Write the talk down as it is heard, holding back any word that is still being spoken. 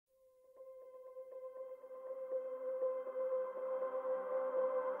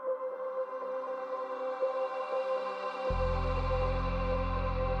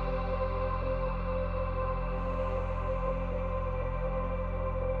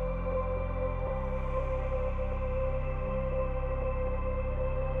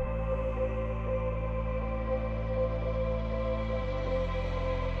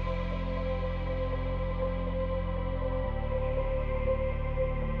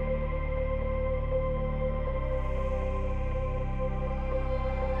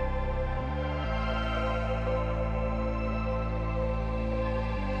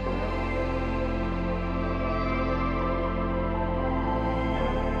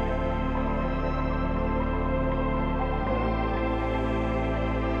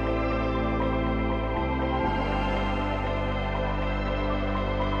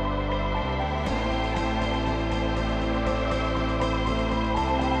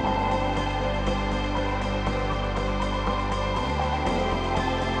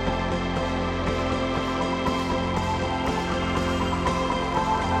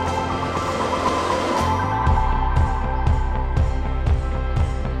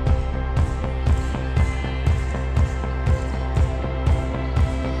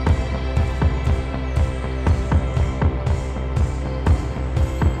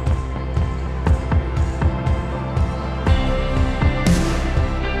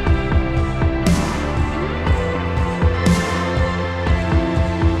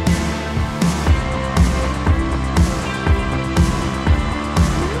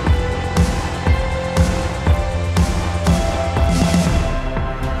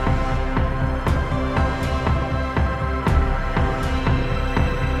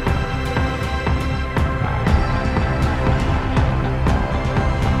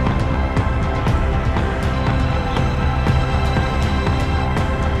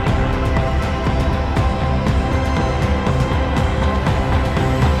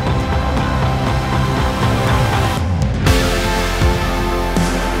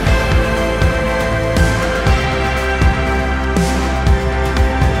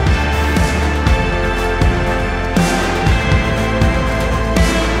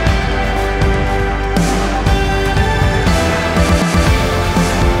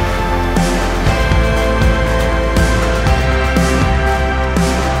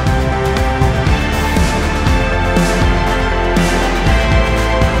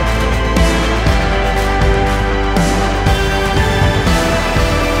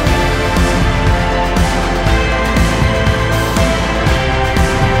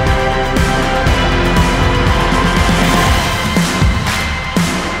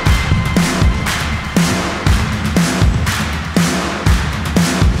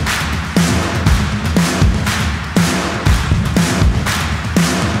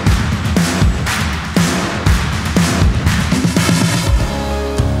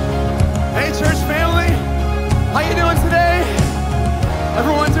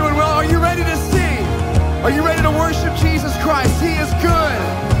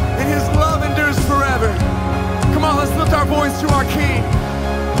voice to our King.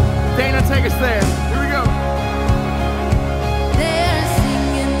 Dana, take us there. Here we go. They're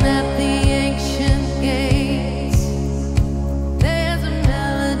singing at the ancient gates. There's a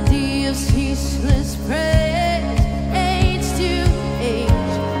melody of ceaseless praise. Age to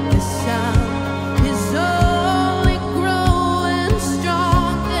age, the sound is only growing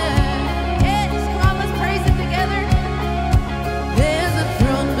stronger. Yes, come on, let's praise Him together. There's a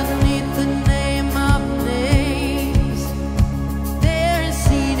throne beneath the name of names. There is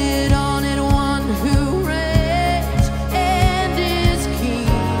seated on it one who reigns and is king.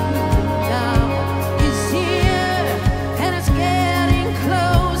 Now He's here and it's getting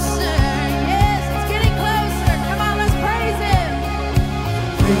closer. Yes, it's getting closer. Come on, let's praise Him.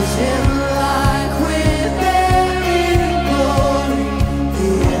 Praise Him like with very glory.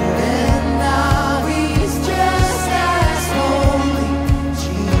 Here and now He's just as holy.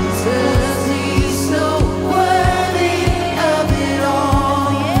 Jesus, He's so worthy of it all.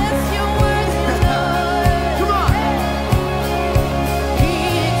 Yes, you're worthy, Lord. Come on. He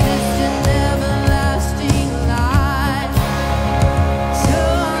exists in everlasting light. So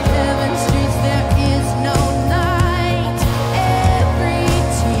on heaven's streets there is no night. Every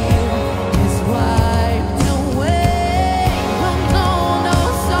tear is wiped away. We'll know no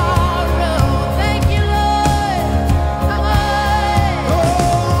sorrow. Thank you, Lord. Come on.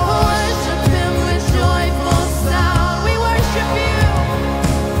 Worship Him with joyful sound. We worship You.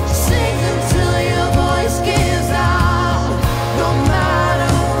 Sing until your voice gives out. No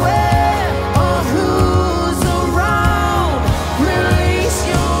matter where or who's around, release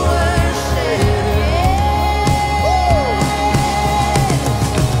your worship.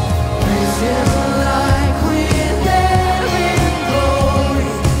 Praise Him like with very glory.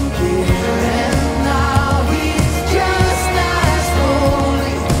 Here and now He's just as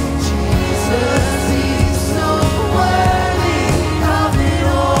holy. Jesus, He's so worthy of it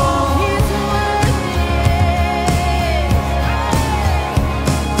all. He's worthy.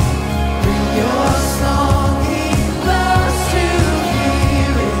 Bring your song, He loves to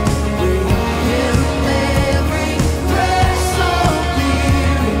hear it. Bring Him every prayer so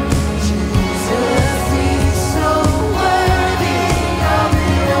dear. Jesus, He's so worthy of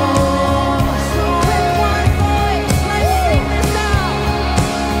it all. So with one voice, let's sing this out.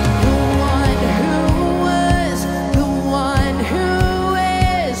 The one who was, the one who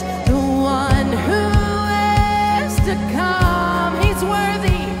is, the one who is to come. He's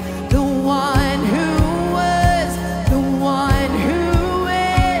worthy. The one who was, the one who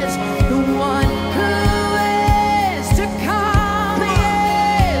is, the one who is to come. He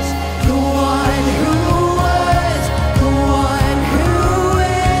is the one who was, the one who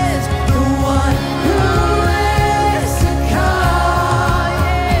is, the one who is to come.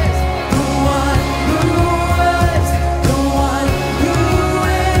 Yes, the one who was, the one who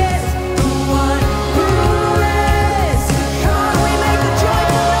is, the one who is to come. We make the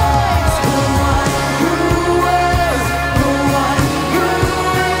joyful noise. The one who was, the one who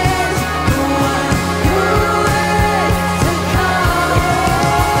is, the one who is to come.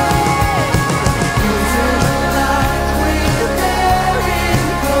 Praise Him like with very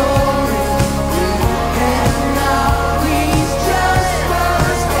glory. And now He's just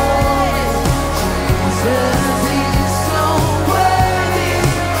as holy. Jesus, He's so worthy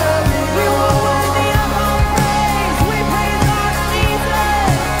of it. You are worthy of all praise. We praise our Jesus.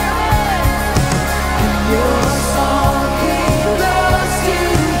 And your song He loves to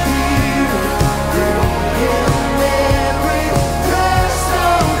hear it. Bring Him every prayer so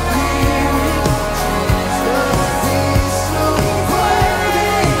dear. Jesus, He's so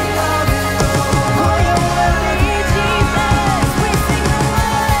worthy of it all. Oh, you're worthy, Jesus. We sing the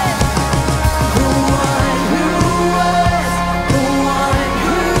one. The one who was, the one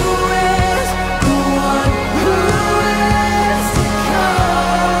who is, the one who is to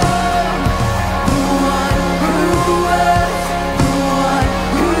come. The one who was, the one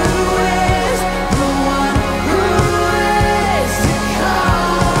who is, the one who is to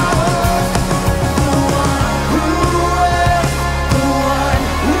come. The one who was, the one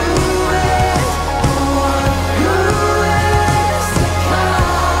who is, the one who is to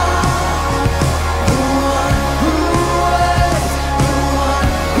come. The one who was, the one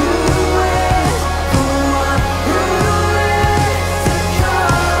who is, the one who is to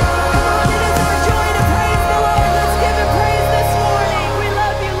come. It is our joy to praise the Lord. Let's give Him praise this morning. We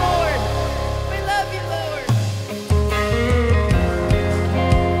love You, Lord. We love You, Lord.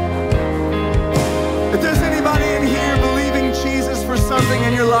 If there's anybody in here believing Jesus for something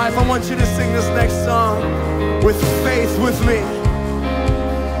in your life, I want you to sing this next song with faith with me.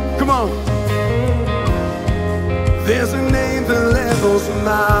 Come on. There's an those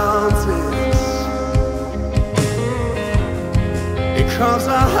mountains. He carves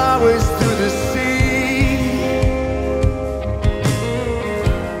our highways through the sea.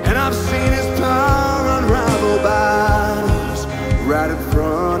 And I've seen his power unravel battles right in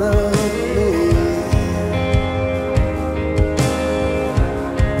front of me.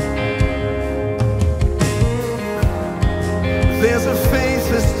 There's a faith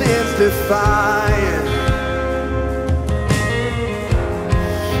that stands defiant.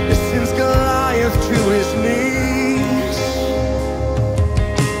 It sends Goliath to his knees.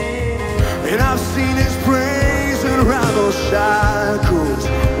 And I've seen his praise unravel shackles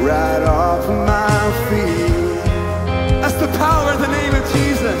right off of my feet. That's the power of the name of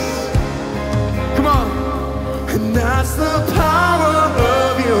Jesus. Come on. And that's the power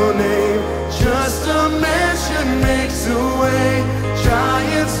of your name. Just a mention makes a way.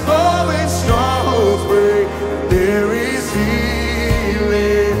 Giants fall and strongholds break. There is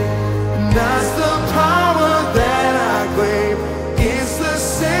healing. And that's the power that I claim. It's the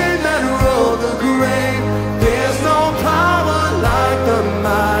same that rolled the grave. There's no power like the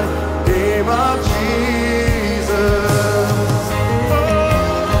mighty name of Jesus.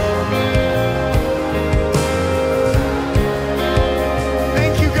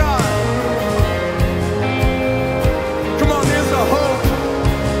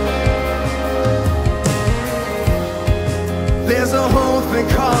 There's a hope that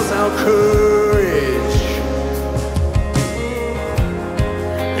calls out courage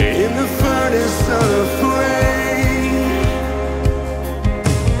in the furnace unafraid.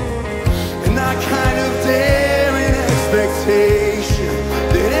 And that kind of daring expectation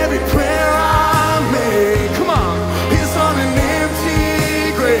that every prayer I make, come on, is on an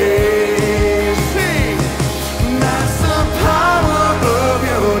empty grave. Sing, that's the power of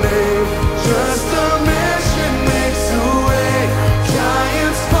your name. Just a mention makes a way.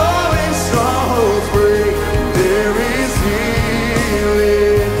 Giants fall and strongholds break. There is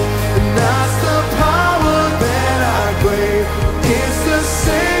healing. And that's the power that I claim. It's the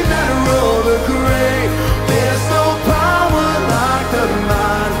same that rolled the grave. There's no power like the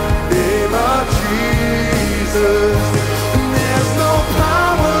mighty name of Jesus. And there's no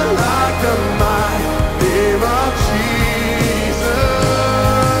power like the mighty name of Jesus.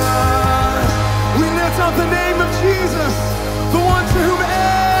 We lift up the name of Jesus, the one to whom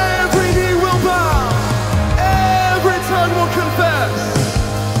every knee will bow, every tongue will confess.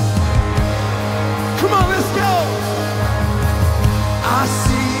 Come on, let's go. I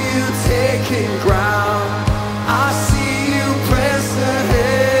see you taking ground. I see you press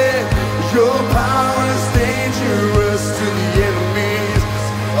ahead. Your power is dangerous to the enemies.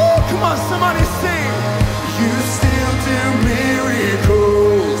 Oh, come on, somebody sing. You still do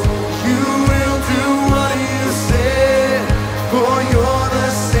miracles. You will do what you said. For you're the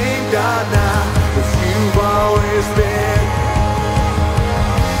same God now as you've always been.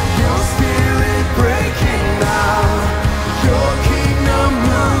 Your spirit breaking now. Your kingdom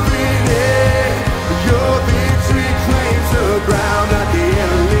moving in. Your victory claims the ground at the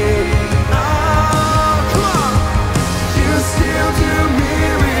enemy. Oh, come on. You still do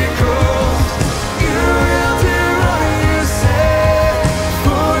miracles. You will do what you said.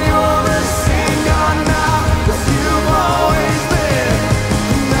 For you're the same God now as you've always been.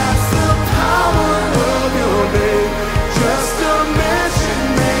 And that's the power of your name. Just a mention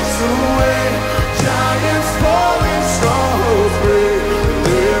makes a way. Giants fall and strongholds break.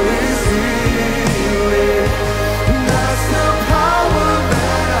 There is healing. And that's the power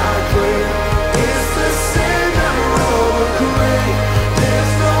that I claim. It's the same that rolled the grave.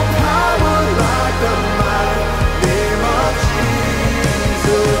 There's no power like the mighty name of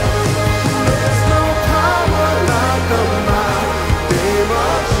Jesus. There's no power like the mighty name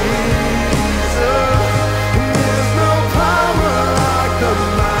of Jesus. There's no power like the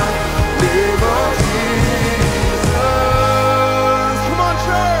mighty name of Jesus. Come on,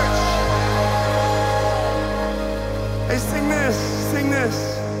 church. Hey, sing this, sing this.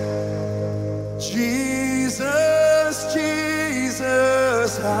 Jesus,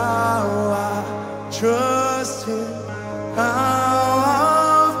 Jesus, how I trust him, how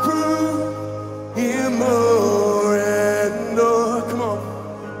I've proved him more and more. Come on.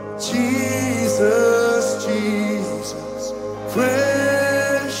 Jesus, Jesus,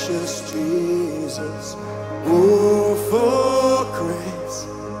 precious Jesus, oh, for grace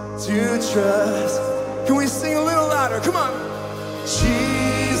to trust. Can we sing a little louder? Come on.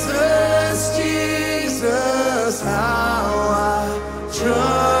 Jesus, Jesus, how I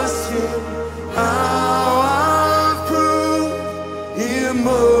trust him, how I've proved him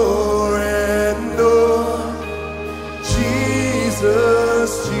more and more. Jesus,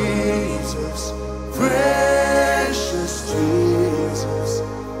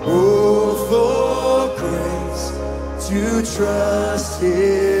 trust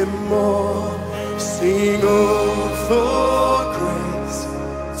Him more. Sing, oh, for grace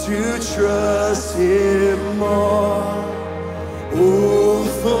to trust Him more. Oh,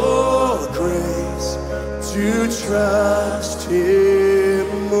 for grace to trust Him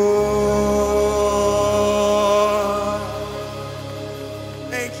more.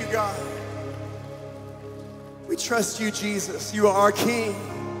 Thank you, God. We trust you, Jesus. You are our King,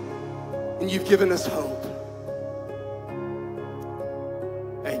 and you've given us hope.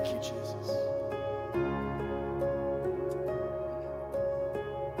 Thank you, Jesus.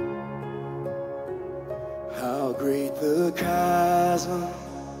 How great the chasm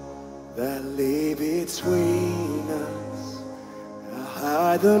that lay between us. How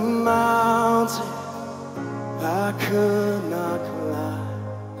high the mountain I could not climb.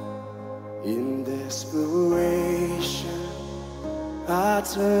 In desperation, I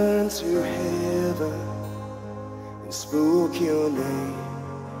turned to heaven and spoke your name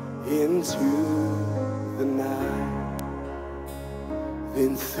into the night.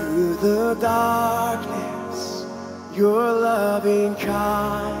 Then through the darkness, your loving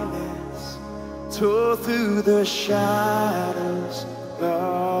kindness tore through the shadows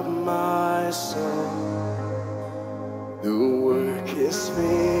of my soul. The work is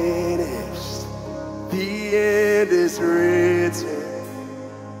finished, the end is written.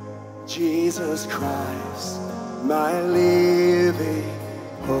 Jesus Christ, my living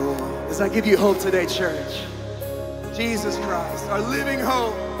hope. As I give you hope today, church, Jesus Christ, our living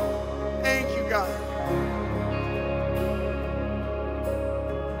hope. Thank you, God.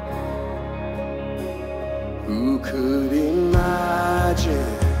 Who could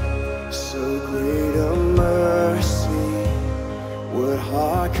imagine so great a mercy? What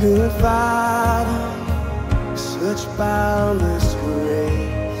heart could fathom such boundless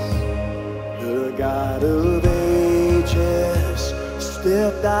grace? The God of ages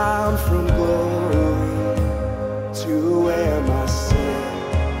stepped down from glory to wear my sin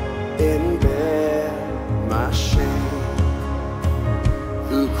and bear my shame.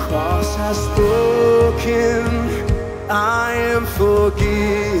 The cross has spoken, I am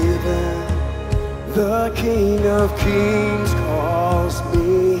forgiven. The King of Kings calls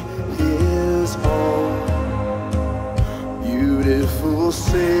me His own. Beautiful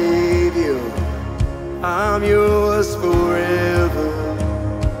Savior, I'm yours forever.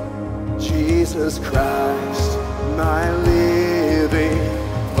 Jesus Christ, my living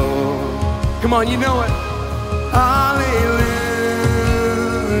hope. Come on, you know it. Hallelujah,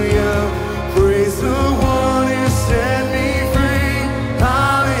 praise the one who set me free.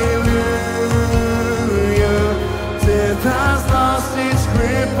 Hallelujah, death has lost its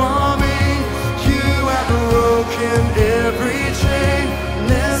grip on me. You have broken every chain.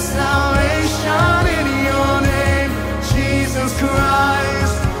 There's salvation in your name, Jesus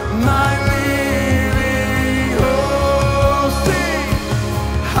Christ, my living hope. Sing,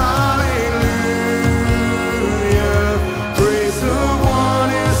 hallelujah, praise the one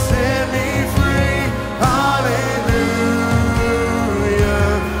who set me free. Hallelujah,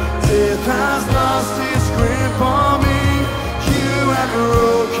 death has lost its grip on me. You have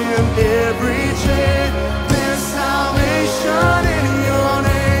broken every chain. There's salvation in your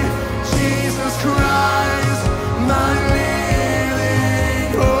name, Jesus Christ, my living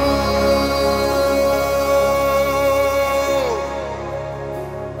hope.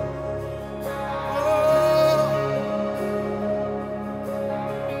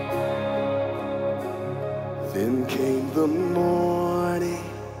 Then came the morning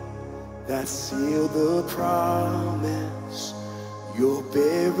that sealed the promise. Your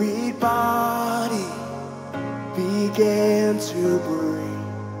buried body began to breathe,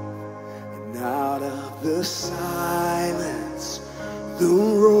 and out of the silence, the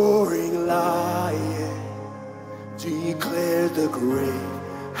roaring lion declared the grave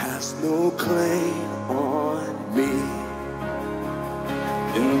has no claim on me.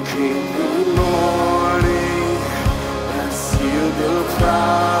 Then came the morning that sealed the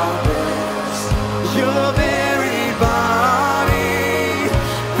promise. Your very body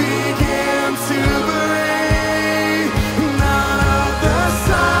began to breathe. And out of the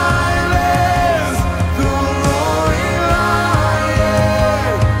silence, the roaring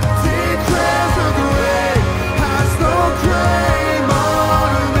lion declares the grave has no claim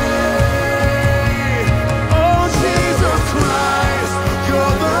on me. Oh, Jesus Christ,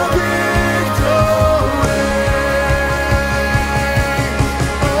 you're the victory.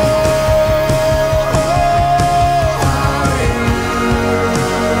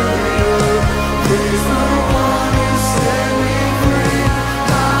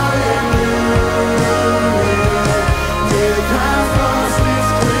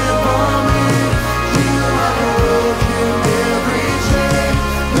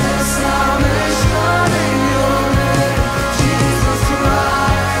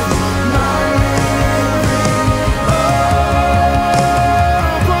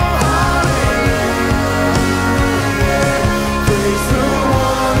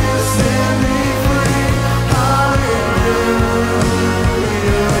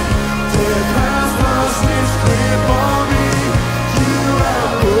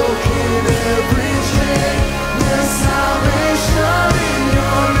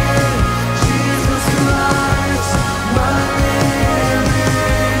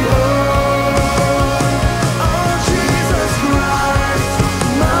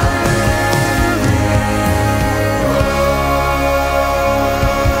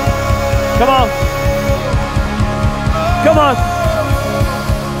 Come on. Come on.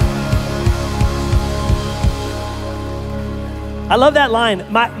 I love that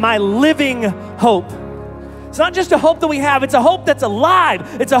line, my living hope. It's not just a hope that we have, it's a hope that's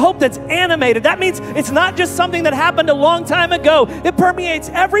alive. It's a hope that's animated. That means it's not just something that happened a long time ago. It permeates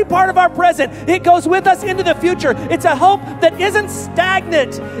every part of our present. It goes with us into the future. It's a hope that isn't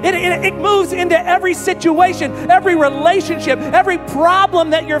stagnant. It moves into every situation, every relationship, every problem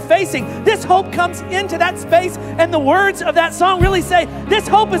that you're facing. This hope comes into that space, and the words of that song really say, this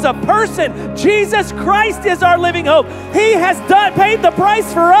hope is a person. Jesus Christ is our living hope. He has paid the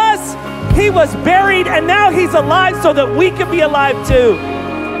price for us. He was buried, and now he's alive so that we can be alive too.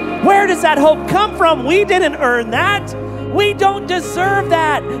 Where does that hope come from? We didn't earn that. We don't deserve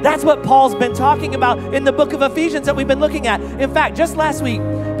that. That's what Paul's been talking about in the book of Ephesians that we've been looking at. In fact, just last week,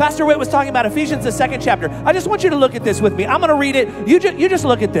 Pastor Witt was talking about Ephesians, the 2nd chapter. I just want you to look at this with me. I'm going to read it. You just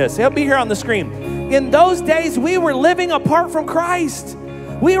look at this. It'll be here on the screen. In those days, we were living apart from Christ.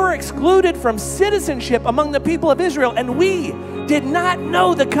 We were excluded from citizenship among the people of Israel, and we did not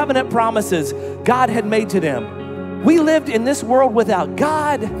know the covenant promises God had made to them. We lived in this world without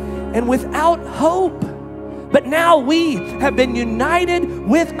God and without hope. But now we have been united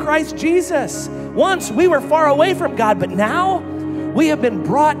with Christ Jesus. Once we were far away from God, but now we have been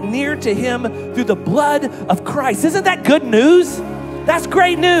brought near to him through the blood of Christ. Isn't that good news? That's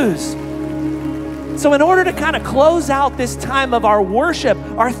great news. So in order to kind of close out this time of our worship,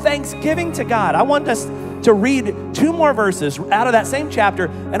 our thanksgiving to God, I want us to read 2 more verses out of that same chapter,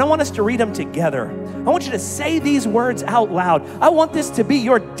 and I want us to read them together. I want you to say these words out loud. I want this to be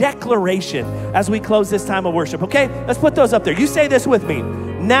your declaration as we close this time of worship, okay? Let's put those up there. You say this with me.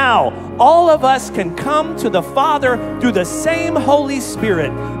 Now, all of us can come to the Father through the same Holy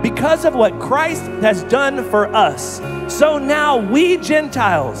Spirit because of what Christ has done for us. So now we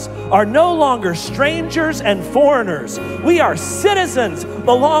Gentiles are no longer strangers and foreigners. We are citizens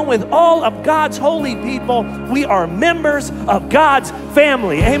along with all of God's holy people. We are members of God's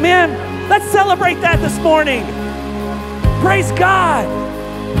family. Amen. Let's celebrate that this morning. Praise God.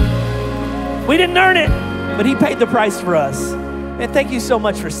 We didn't earn it, but he paid the price for us. And thank you so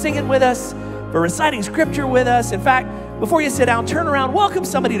much for singing with us, for reciting scripture with us. In fact, before you sit down, turn around, welcome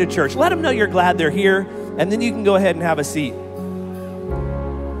somebody to church. Let them know you're glad they're here, and then you can go ahead and have a seat.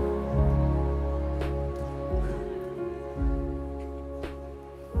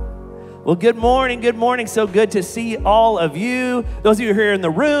 Well, good morning, good morning. So good to see all of you. Those of you who are here in the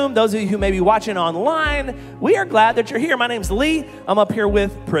room, those of you who may be watching online, we are glad that you're here. My name's Lee. I'm up here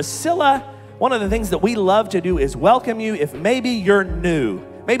with Priscilla. One of the things that we love to do is welcome you if maybe you're new.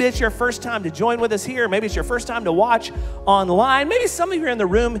 Maybe it's your first time to join with us here. Maybe it's your first time to watch online. Maybe some of you are in the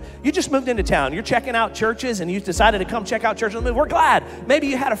room, you just moved into town. You're checking out churches and you decided to come check out church on the move. We're glad. Maybe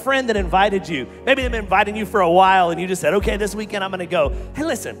you had a friend that invited you. Maybe they've been inviting you for a while and you just said, okay, this weekend I'm going to go. Hey,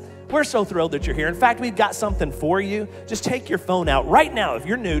 listen, we're so thrilled that you're here. In fact, we've got something for you. Just take your phone out right now. If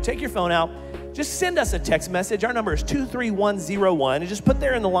you're new, take your phone out. Just send us a text message. Our number is 23101. And just put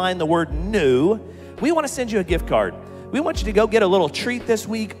there in the line the word new. We want to send you a gift card. We want you to go get a little treat this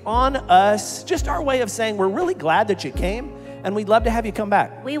week on us. Just our way of saying we're really glad that you came, and we'd love to have you come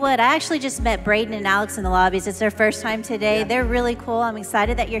back. We would. I actually just met Braden and Alex in the lobbies. It's their first time today. Yeah. They're really cool. I'm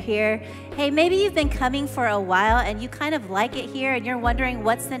excited that you're here. Hey, maybe you've been coming for a while and you kind of like it here and you're wondering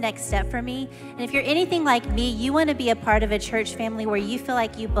what's the next step for me. And if you're anything like me, you want to be a part of a church family where you feel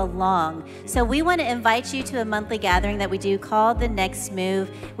like you belong. So we want to invite you to a monthly gathering that we do called The Next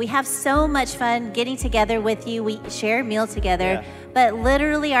Move. We have so much fun getting together with you. We share a meal together. Yeah. But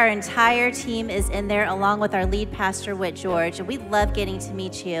literally our entire team is in there along with our lead pastor, Whit George, and we love getting to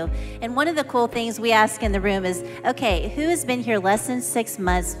meet you. And one of the cool things we ask in the room is, okay, who has been here less than 6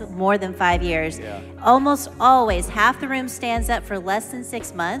 months, more than 5 years? Yeah. Almost always, half the room stands up for less than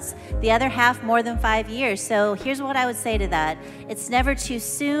 6 months, the other half more than 5 years. So here's what I would say to that. It's never too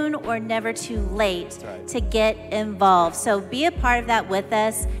soon or never too late to get involved. So be a part of that with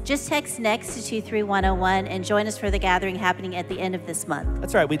us. Just text NEXT to 23101 and join us for the gathering happening at the end of this month.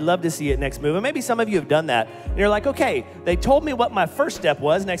 That's right. We'd love to see you at Next Move. And maybe some of you have done that. And you're like, okay, they told me what my first step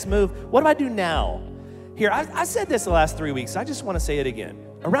was, Next Move. What do I do now? Here, I said this the last 3 weeks. I just want to say it again.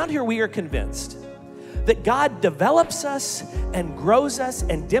 Around here, we are convinced that God develops us and grows us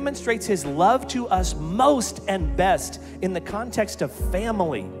and demonstrates his love to us most and best in the context of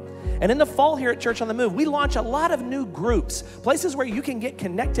family. And in the fall here at Church on the Move, we launch a lot of new groups, places where you can get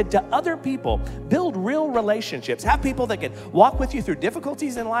connected to other people, build real relationships, have people that can walk with you through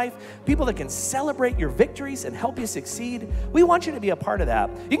difficulties in life, people that can celebrate your victories and help you succeed. We want you to be a part of that.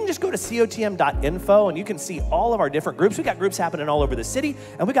 You can just go to cotm.info and you can see all of our different groups. We got groups happening all over the city,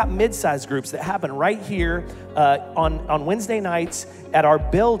 and we got mid-sized groups that happen right here on Wednesday nights at our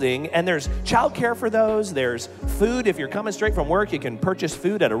building. And there's childcare for those. There's food. If you're coming straight from work, you can purchase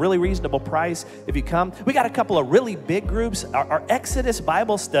food at a really reasonable price if you come. We got a couple of really big groups. Our Exodus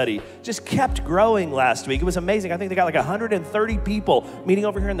Bible study just kept growing last week. It was amazing. I think they got like 130 people meeting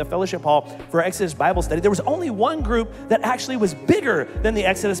over here in the fellowship hall for Exodus Bible study. There was only one group that actually was bigger than the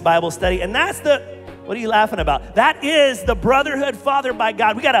Exodus Bible study, and that's what are you laughing about? That is the Brotherhood Fathered by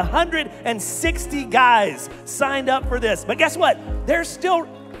God. We got 160 guys signed up for this. But guess what? There's still,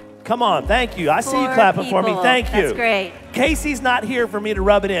 come on, thank you. I see you clapping for me. Thank you. That's great. Casey's not here for me to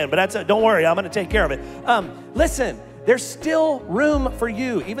rub it in, but don't worry, I'm going to take care of it. Listen, there's still room for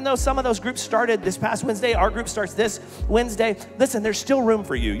you. Even though some of those groups started this past Wednesday, our group starts this Wednesday. Listen, there's still room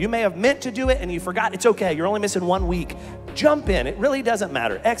for you. You may have meant to do it and you forgot. It's okay. You're only missing 1 week. Jump in. It really doesn't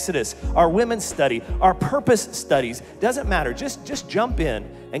matter. Exodus, our women's study, our purpose studies, doesn't matter. Just jump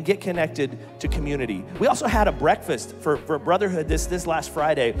in and get connected to community. We also had a breakfast for Brotherhood this last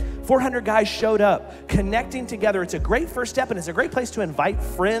Friday. 400 guys showed up, connecting together. It's a great first step, and it's a great place to invite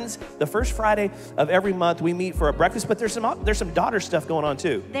friends. The first Friday of every month, we meet for a breakfast, but there's some daughter stuff going on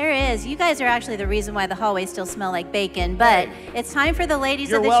too. There is. You guys are actually the reason why the hallways still smell like bacon, but it's time for the ladies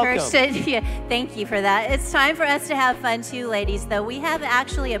You're of the welcome. church to, thank you for that. It's time for us to have fun too, ladies, though. We have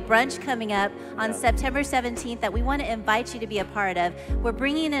actually a brunch coming up on September 17th that we want to invite you to be a part of. We're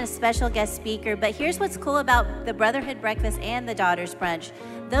bringing in a special guest speaker, but here's what's cool about the Brotherhood Breakfast and the Daughters Brunch.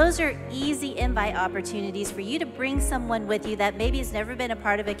 Those are easy invite opportunities for you to bring someone with you that maybe has never been a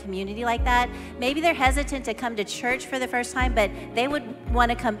part of a community like that. Maybe they're hesitant to come to church for the first time, but they would want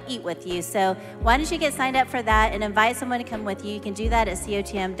to come eat with you. So why don't you get signed up for that and invite someone to come with you? You can do that at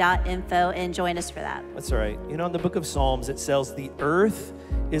cotm.info and join us for that. That's all right. You know, in the book of Psalms, it says, the earth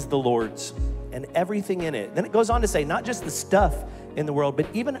is the Lord's and everything in it. Then it goes on to say, not just the stuff in the world, but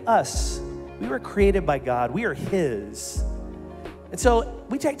even us. We were created by God. We are His. And so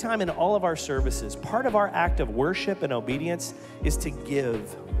we take time in all of our services. Part of our act of worship and obedience is to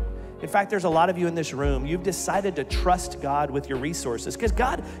give. In fact, there's a lot of you in this room, you've decided to trust God with your resources because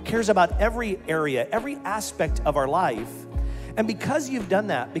God cares about every area, every aspect of our life. And because you've done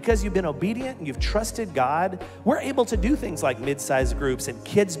that, because you've been obedient and you've trusted God, we're able to do things like mid-sized groups and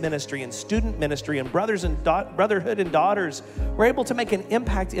kids ministry and student ministry and brotherhood and daughters. We're able to make an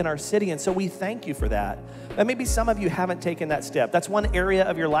impact in our city, and so we thank you for that. And maybe some of you haven't taken that step. That's one area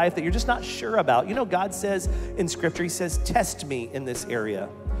of your life that you're just not sure about. You know, God says in Scripture, He says, test me in this area.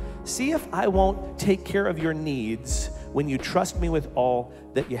 See if I won't take care of your needs when you trust me with all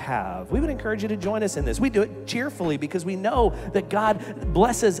that you have. We would encourage you to join us in this. We do it cheerfully because we know that God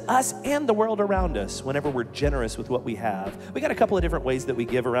blesses us and the world around us whenever we're generous with what we have. We got a couple of different ways that we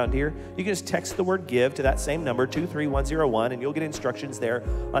give around here. You can just text the word give to that same number, 23101, and you'll get instructions there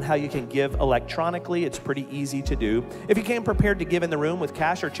on how you can give electronically. It's pretty easy to do. If you came prepared to give in the room with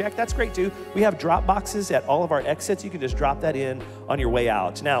cash or check, that's great too. We have drop boxes at all of our exits. You can just drop that in on your way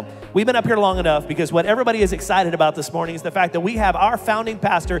out. Now, we've been up here long enough because what everybody is excited about this morning is the fact that we have our founding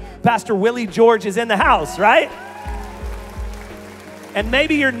pastor, Pastor Willie George, is in the house, right? And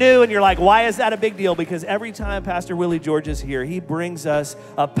maybe you're new and you're like, why is that a big deal? Because every time Pastor Willie George is here, he brings us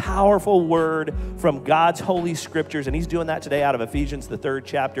a powerful word from God's holy scriptures, and he's doing that today out of Ephesians, the 3rd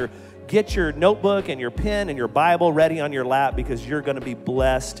chapter. Get your notebook and your pen and your Bible ready on your lap because you're going to be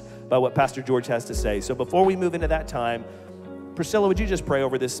blessed by what Pastor George has to say. So before we move into that time, Priscilla, would you just pray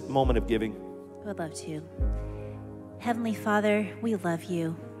over this moment of giving? I would love to. Heavenly Father, we love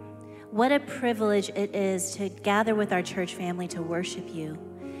you. What a privilege it is to gather with our church family to worship you.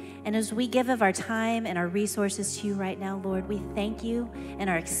 And as we give of our time and our resources to you right now, Lord, we thank you and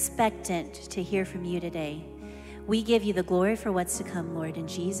are expectant to hear from you today. We give you the glory for what's to come, Lord. In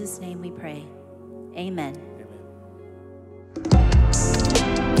Jesus' name we pray. Amen.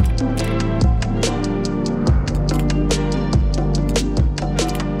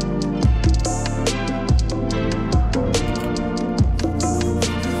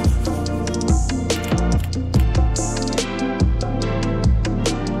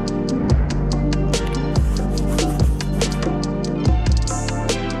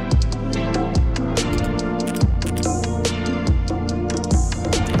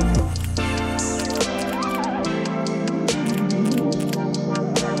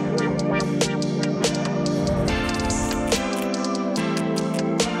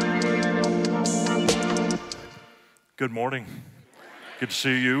 Good morning. Good to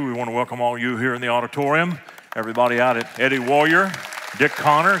see you. We want to welcome all you here in the auditorium. Everybody out at Eddie Warrior, Dick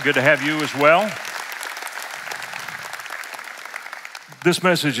Connor, good to have you as well. This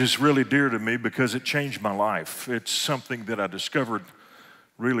message is really dear to me because it changed my life. It's something that I discovered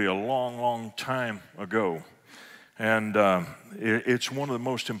really a long, long time ago. And it's one of the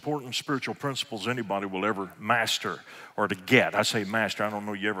most important spiritual principles anybody will ever master or to get. I say master, I don't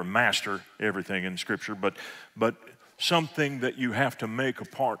know you ever master everything in Scripture, but something that you have to make a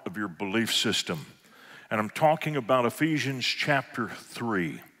part of your belief system. And I'm talking about Ephesians chapter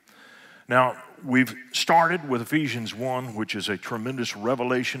 3. Now, we've started with Ephesians 1, which is a tremendous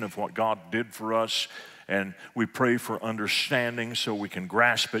revelation of what God did for us. And we pray for understanding so we can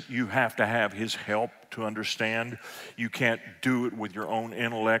grasp it. You have to have His help to understand. You can't do it with your own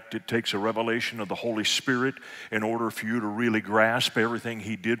intellect. It takes a revelation of the Holy Spirit in order for you to really grasp everything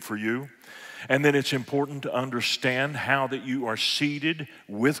He did for you. And then it's important to understand how that you are seated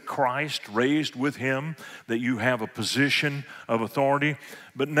with Christ, raised with Him, that you have a position of authority.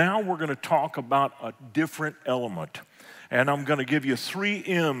 But now we're going to talk about a different element. And I'm going to give you 3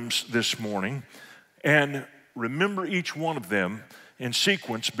 M's this morning. And remember each one of them in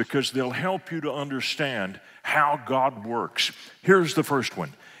sequence because they'll help you to understand how God works. Here's the first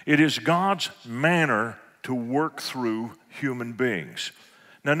one. It is God's manner to work through human beings.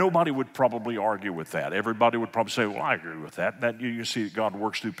 Now, nobody would probably argue with that. Everybody would probably say, well, I agree with that. That you see that God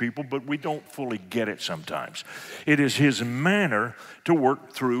works through people, but we don't fully get it sometimes. It is His manner to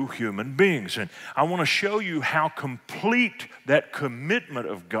work through human beings. And I want to show you how complete that commitment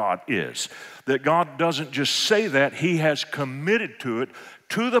of God is. That God doesn't just say that, He has committed to it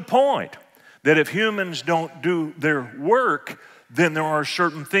to the point that if humans don't do their work, then there are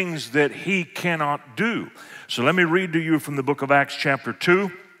certain things that He cannot do. So let me read to you from the book of Acts chapter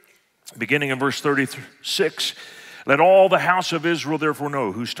 2, beginning in verse 36. Let all the house of Israel therefore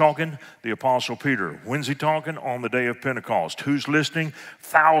know. Who's talking? The Apostle Peter. When's he talking? On the day of Pentecost. Who's listening?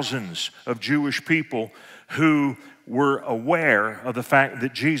 Thousands of Jewish people who were aware of the fact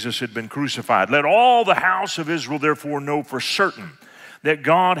that Jesus had been crucified. Let all the house of Israel therefore know for certain that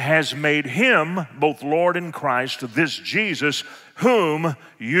God has made Him both Lord and Christ, this Jesus, whom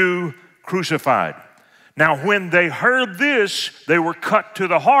you crucified. Now, when they heard this, they were cut to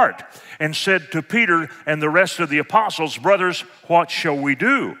the heart and said to Peter and the rest of the apostles, brothers, what shall we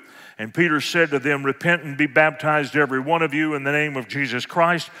do? And Peter said to them, repent and be baptized every one of you in the name of Jesus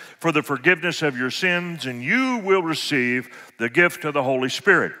Christ for the forgiveness of your sins, and you will receive the gift of the Holy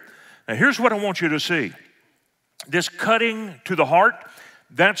Spirit. Now, here's what I want you to see. This cutting to the heart,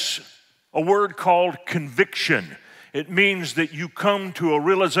 that's a word called conviction. It means that you come to a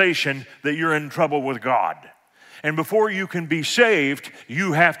realization that you're in trouble with God. And before you can be saved,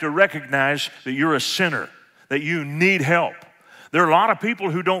 you have to recognize that you're a sinner, that you need help. There are a lot of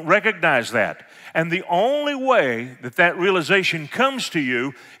people who don't recognize that. And the only way that that realization comes to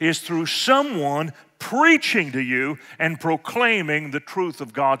you is through someone preaching to you and proclaiming the truth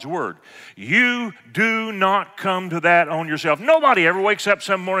of God's Word. You do not come to that on yourself. Nobody ever wakes up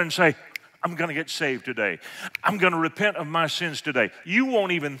some morning and say, I'm going to get saved today. I'm going to repent of my sins today. You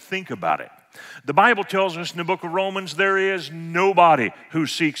won't even think about it. The Bible tells us in the book of Romans, there is nobody who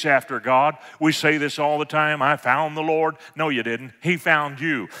seeks after God. We say this all the time, I found the Lord. No, you didn't. He found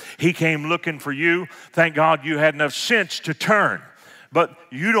you. He came looking for you. Thank God you had enough sense to turn. But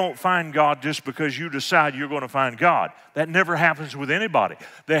you don't find God just because you decide you're going to find God. That never happens with anybody.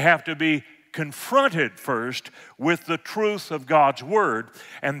 They have to be confronted first with the truth of God's Word,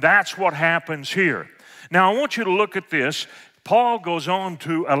 and that's what happens here. Now, I want you to look at this. Paul goes on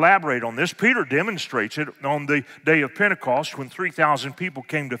to elaborate on this. Peter demonstrates it on the day of Pentecost when 3,000 people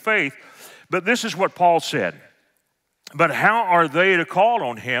came to faith. But this is what Paul said. But how are they to call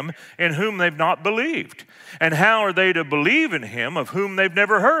on Him in whom they've not believed? And how are they to believe in Him of whom they've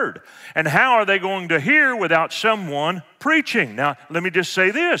never heard? And how are they going to hear without someone preaching? Now, let me just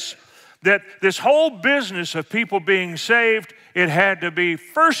say this, that this whole business of people being saved, it had to be,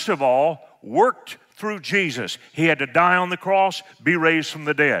 first of all, worked through Jesus. He had to die on the cross, be raised from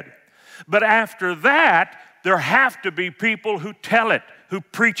the dead. But after that, there have to be people who tell it, who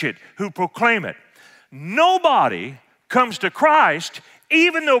preach it, who proclaim it. Nobody comes to Christ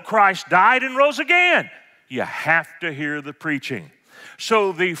even though Christ died and rose again. You have to hear the preaching.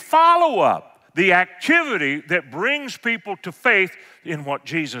 So the follow-up, the activity that brings people to faith in what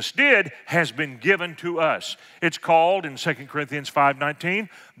Jesus did has been given to us. It's called, in 2 Corinthians 5:19,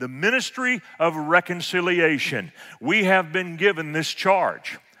 the ministry of reconciliation. We have been given this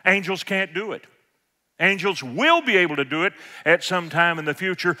charge. Angels can't do it. Angels will be able to do it at some time in the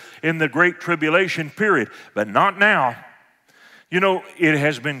future in the Great Tribulation period, but not now. You know, it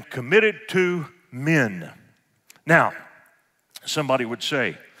has been committed to men. Now, somebody would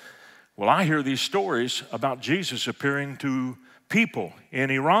say, well, I hear these stories about Jesus appearing to people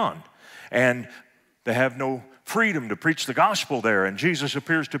in Iran, and they have no freedom to preach the gospel there. And Jesus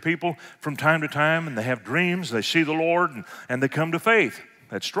appears to people from time to time, and they have dreams, they see the Lord, and they come to faith.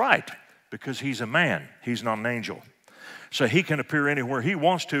 That's right, because he's a man, he's not an angel. So he can appear anywhere he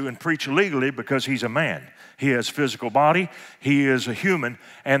wants to and preach legally because he's a man. He has a physical body, he is a human,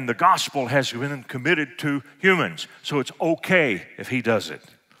 and the gospel has been committed to humans. So it's okay if he does it.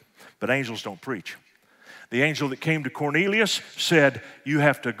 But angels don't preach. The angel that came to Cornelius said, you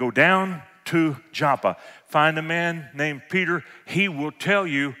have to go down to Joppa, find a man named Peter, he will tell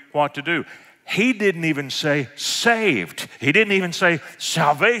you what to do. He didn't even say saved. He didn't even say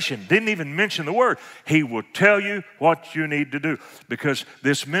salvation. Didn't even mention the word. He will tell you what you need to do because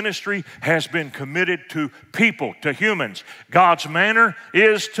this ministry has been committed to people, to humans. God's manner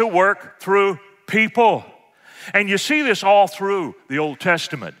is to work through people. And you see this all through the Old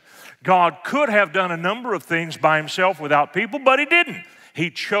Testament. God could have done a number of things by himself without people, but he didn't. He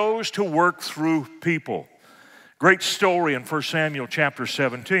chose to work through people. Great story in 1 Samuel chapter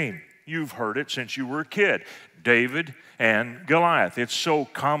 17. You've heard it since you were a kid. David and Goliath. It's so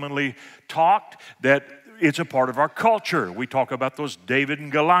commonly talked that it's a part of our culture. We talk about those David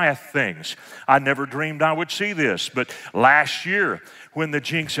and Goliath things. I never dreamed I would see this, but last year when the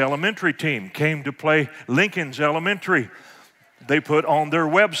Jinx Elementary team came to play Lincoln's Elementary, they put on their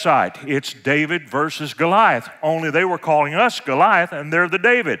website, it's David versus Goliath. Only they were calling us Goliath and they're the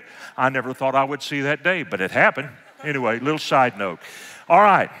David. I never thought I would see that day, but it happened. Anyway, little side note. All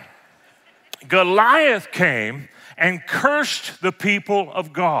right. Goliath came and cursed the people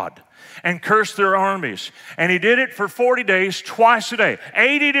of God and cursed their armies. And he did it for 40 days, twice a day.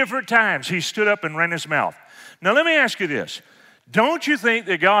 80 different times he stood up and ran his mouth. Now let me ask you this. Don't you think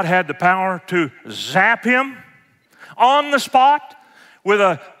that God had the power to zap him on the spot with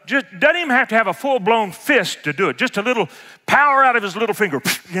doesn't even have to have a full-blown fist to do it. Just a little power out of his little finger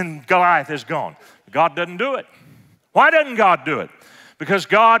and Goliath is gone. God doesn't do it. Why doesn't God do it? Because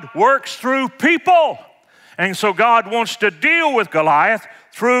God works through people. And so God wants to deal with Goliath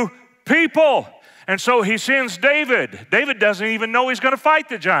through people. And so he sends David. David doesn't even know he's going to fight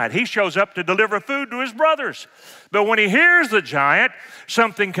the giant. He shows up to deliver food to his brothers. But when he hears the giant,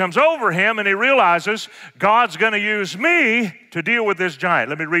 something comes over him and he realizes God's going to use me to deal with this giant.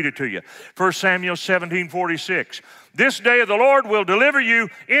 Let me read it to you. 1 Samuel 17:46. This day the Lord will deliver you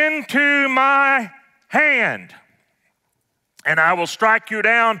into my hand. And I will strike you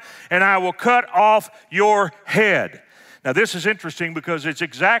down, and I will cut off your head. Now, this is interesting because it's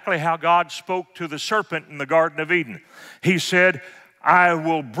exactly how God spoke to the serpent in the Garden of Eden. He said, I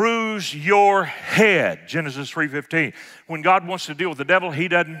will bruise your head, Genesis 3:15. When God wants to deal with the devil, he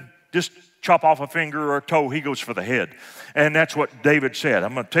doesn't just chop off a finger or a toe. He goes for the head. And that's what David said.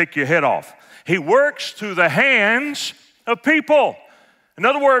 I'm going to take your head off. He works through the hands of people. In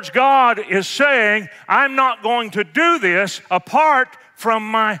other words, God is saying, I'm not going to do this apart from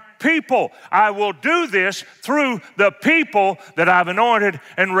my people. I will do this through the people that I've anointed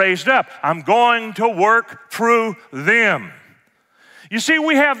and raised up. I'm going to work through them. You see,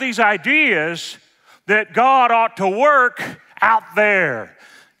 we have these ideas that God ought to work out there.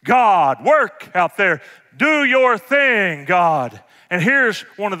 God, work out there. Do your thing, God. And here's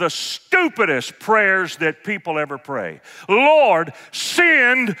one of the stupidest prayers that people ever pray. Lord,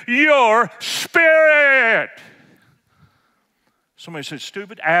 send your Spirit. Somebody said,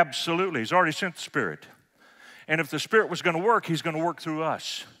 stupid? Absolutely. He's already sent the Spirit. And if the Spirit was going to work, he's going to work through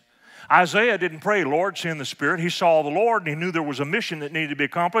us. Isaiah didn't pray, Lord, send the Spirit. He saw the Lord and he knew there was a mission that needed to be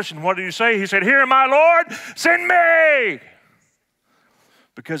accomplished. And what did he say? He said, here, my Lord, send me.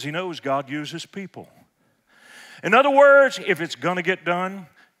 Because he knows God uses people. In other words, if it's going to get done,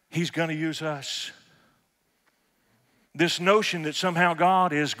 he's going to use us. This notion that somehow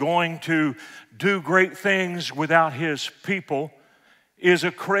God is going to do great things without his people is a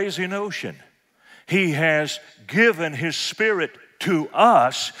crazy notion. He has given his Spirit to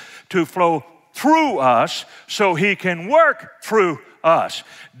us to flow through us so he can work through us.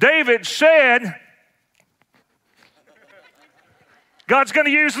 David said, God's going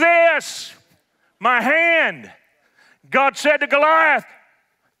to use this, my hand. God said to Goliath,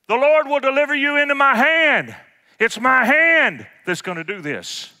 the Lord will deliver you into my hand. It's my hand that's going to do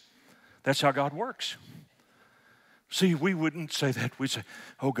this. That's how God works. See, we wouldn't say that. We'd say,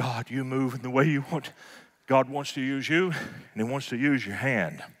 oh God, you move in the way you want. God wants to use you, and he wants to use your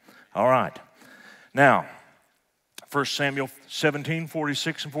hand. All right. Now, 1 Samuel 17,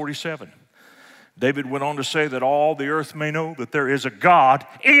 46 and 47. David went on to say that all the earth may know that there is a God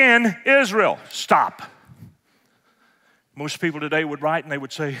in Israel. Stop. Most people today would write and they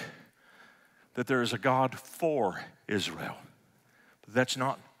would say that there is a God for Israel. But that's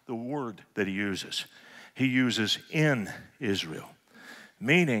not the word that he uses. He uses in Israel,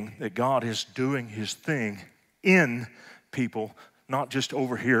 meaning that God is doing his thing in people, not just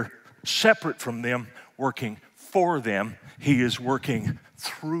over here, separate from them, working for them. He is working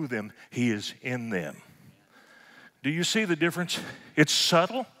through them. He is in them. Do you see the difference? It's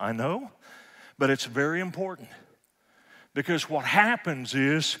subtle, I know, but it's very important. Because what happens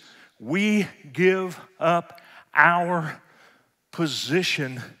is we give up our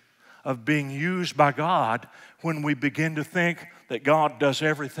position of being used by God when we begin to think that God does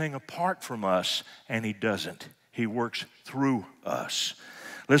everything apart from us, and he doesn't. He works through us.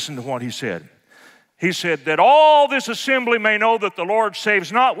 Listen to what he said. He said that all this assembly may know that the Lord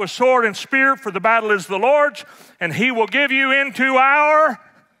saves not with sword and spear, for the battle is the Lord's, and he will give you into our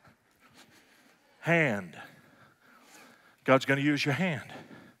hand. God's going to use your hand.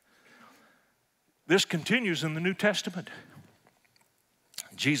 This continues in the New Testament.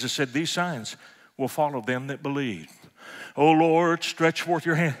 Jesus said, these signs will follow them that believe. O Lord, stretch forth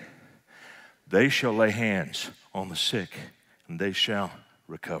your hand. They shall lay hands on the sick, and they shall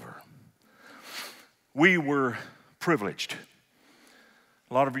recover. We were privileged.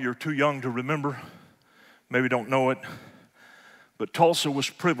 A lot of you are too young to remember, maybe don't know it, but Tulsa was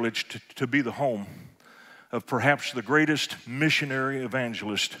privileged to be the home of perhaps the greatest missionary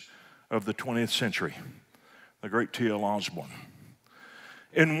evangelist of the 20th century, the great T.L. Osborne.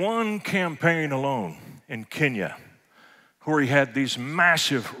 In one campaign alone in Kenya, where he had these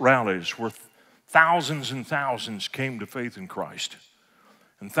massive rallies where thousands and thousands came to faith in Christ,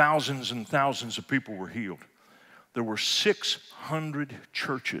 and thousands of people were healed, there were 600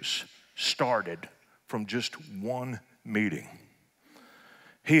 churches started from just one meeting.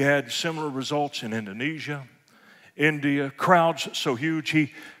 He had similar results in Indonesia, India, crowds so huge.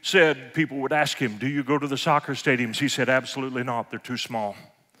 He said people would ask him, do you go to the soccer stadiums? He said, absolutely not, they're too small.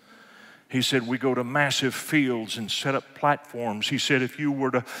 He said, we go to massive fields and set up platforms. He said, if you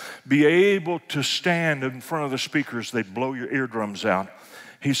were to be able to stand in front of the speakers, they'd blow your eardrums out.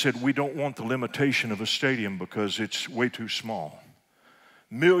 He said, we don't want the limitation of a stadium because it's way too small.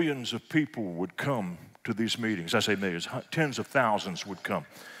 Millions of people would come to these meetings. I say millions, tens of thousands would come.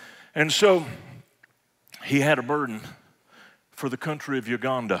 And so he had a burden for the country of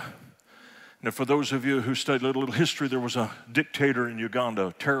Uganda. Now, for those of you who studied a little history, there was a dictator in Uganda,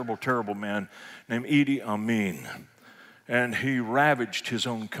 a terrible, terrible man named Idi Amin. And he ravaged his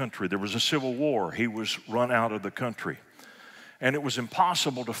own country. There was a civil war. He was run out of the country. And it was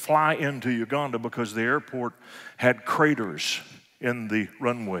impossible to fly into Uganda because the airport had craters in the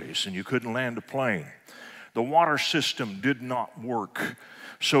runways, and you couldn't land a plane. The water system did not work.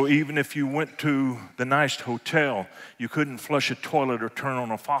 So even if you went to the nice hotel, you couldn't flush a toilet or turn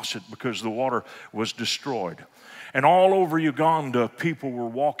on a faucet because the water was destroyed. And all over Uganda, people were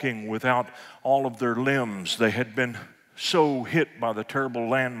walking without all of their limbs. They had been so hit by the terrible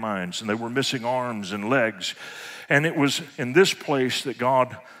landmines, and they were missing arms and legs. And it was in this place that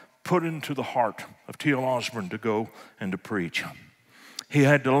God put into the heart of T.L. Osborne to go and to preach. He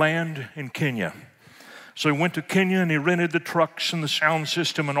had to land in Kenya. So he went to Kenya and he rented the trucks and the sound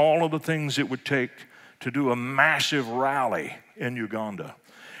system and all of the things it would take to do a massive rally in Uganda.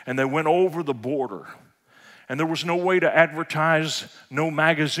 And they went over the border. And there was no way to advertise, no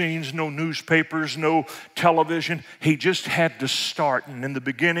magazines, no newspapers, no television. He just had to start. And in the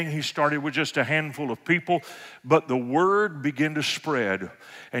beginning, he started with just a handful of people. But the word began to spread.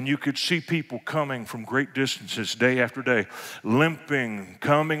 And you could see people coming from great distances day after day, limping,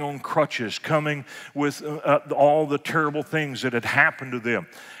 coming on crutches, coming with all the terrible things that had happened to them.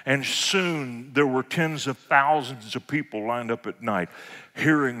 And soon there were tens of thousands of people lined up at night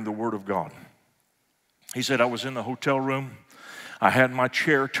hearing the word of God. He said, I was in the hotel room. I had my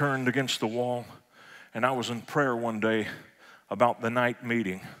chair turned against the wall, and I was in prayer one day about the night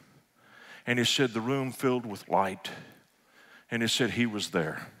meeting. And he said, the room filled with light. And he said, he was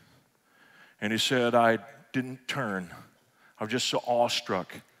there. And he said, I didn't turn. I was just so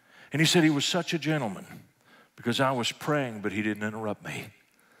awestruck. And he said he was such a gentleman because I was praying, but he didn't interrupt me.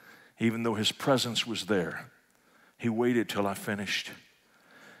 Even though his presence was there, he waited till I finished.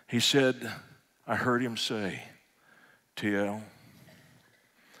 He said, I heard him say, T.L.,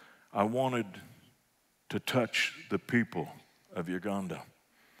 I wanted to touch the people of Uganda,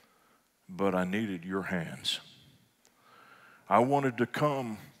 but I needed your hands. I wanted to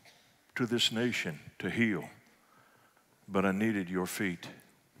come to this nation to heal, but I needed your feet.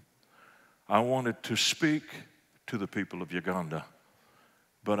 I wanted to speak to the people of Uganda,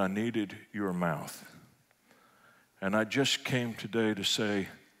 but I needed your mouth. And I just came today to say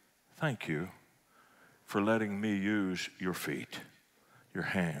thank you for letting me use your feet, your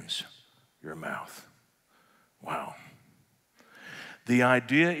hands, your mouth. Wow. The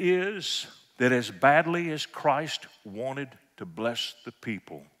idea is that as badly as Christ wanted to bless the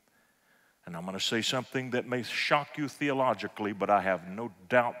people, and I'm going to say something that may shock you theologically, but I have no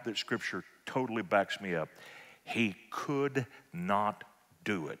doubt that Scripture totally backs me up. He could not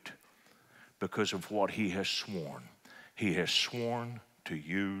do it because of what he has sworn. He has sworn to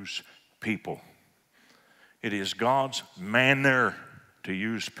use people. It is God's manner to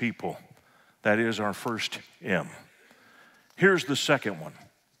use people. That is our first M. Here's the second one.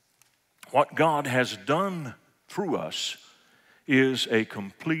 What God has done through us is a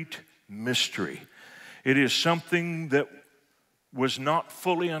complete mystery. It is something that was not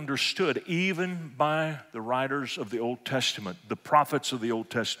fully understood even by the writers of the Old Testament. The prophets of the Old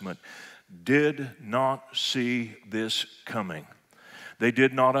Testament did not see this coming. They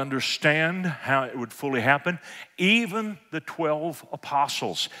did not understand how it would fully happen. Even the 12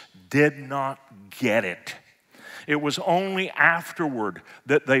 apostles did not get it. It was only afterward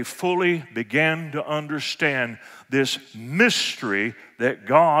that they fully began to understand this mystery that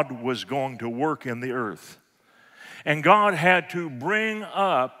God was going to work in the earth. And God had to bring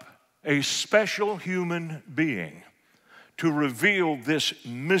up a special human being to reveal this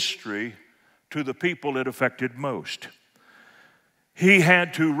mystery to the people it affected most. He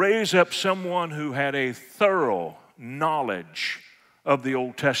had to raise up someone who had a thorough knowledge of the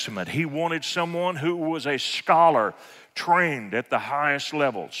Old Testament. He wanted someone who was a scholar trained at the highest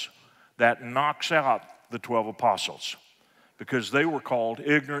levels. That knocks out the 12 apostles because they were called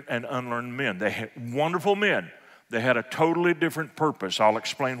ignorant and unlearned men. They had wonderful men. They had a totally different purpose. I'll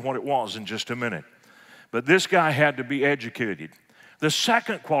explain what it was in just a minute. But this guy had to be educated. The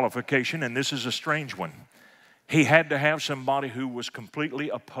second qualification, and this is a strange one, he had to have somebody who was completely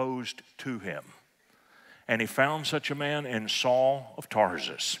opposed to him. And he found such a man in Saul of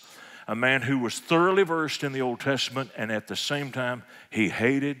Tarsus, a man who was thoroughly versed in the Old Testament, and at the same time, he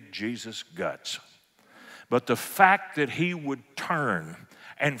hated Jesus' guts. But the fact that he would turn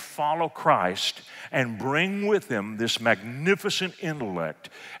and follow Christ and bring with him this magnificent intellect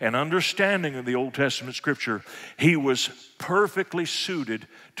and understanding of the Old Testament Scripture, he was perfectly suited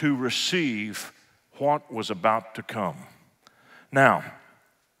to receive what was about to come. Now,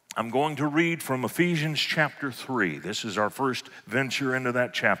 I'm going to read from Ephesians chapter 3. This is our first venture into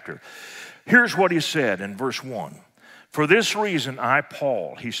that chapter. Here's what he said in verse 1. For this reason, I,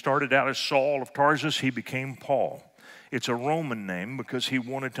 Paul, he started out as Saul of Tarsus, he became Paul. It's a Roman name because he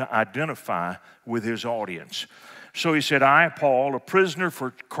wanted to identify with his audience. So he said, I, Paul, a prisoner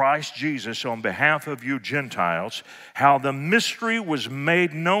for Christ Jesus, on behalf of you Gentiles, how the mystery was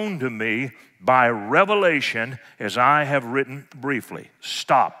made known to me by revelation, as I have written briefly.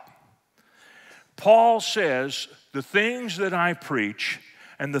 Stop. Paul says, the things that I preach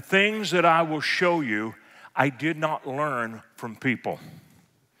and the things that I will show you, I did not learn from people.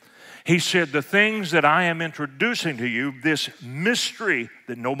 He said, the things that I am introducing to you, this mystery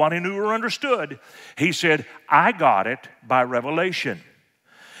that nobody knew or understood, he said, I got it by revelation.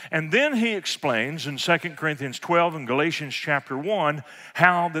 And then he explains in 2 Corinthians 12 and Galatians chapter 1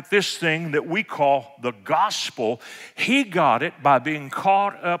 how that this thing that we call the gospel, he got it by being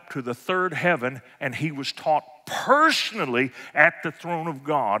caught up to the third heaven, and he was taught personally at the throne of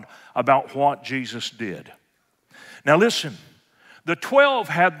God about what Jesus did. Now listen, the 12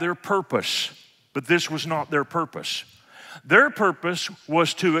 had their purpose, but this was not their purpose. Their purpose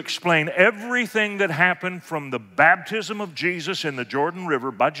was to explain everything that happened from the baptism of Jesus in the Jordan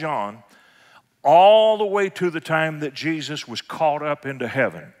River by John all the way to the time that Jesus was caught up into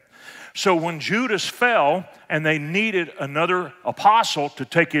heaven. So when Judas fell and they needed another apostle to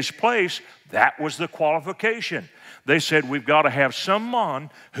take his place, that was the qualification. They said, we've got to have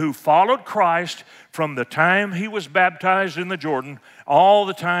someone who followed Christ from the time he was baptized in the Jordan all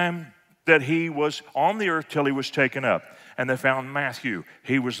the time that he was on the earth till he was taken up. And they found Matthew.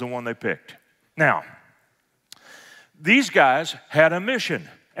 He was the one they picked. Now, these guys had a mission,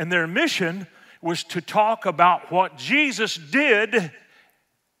 and their mission was to talk about what Jesus did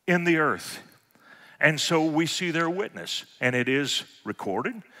in the earth. And so we see their witness, and it is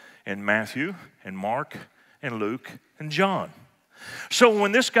recorded in Matthew and Mark and Luke and John. So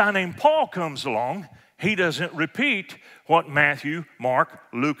when this guy named Paul comes along, He doesn't repeat what Matthew, Mark,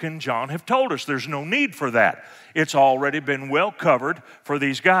 Luke, and John have told us. There's no need for that. It's already been well covered for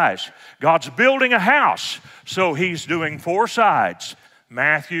these guys. God's building a house, so he's doing 4 sides: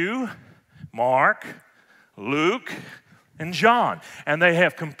 Matthew, Mark, Luke, and John. And they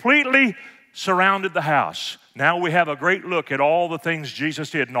have completely surrounded the house. Now we have a great look at all the things Jesus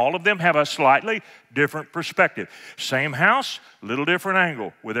did, and all of them have a slightly different perspective. Same house, little different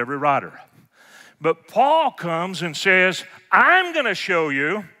angle with every writer. But Paul comes and says, I'm going to show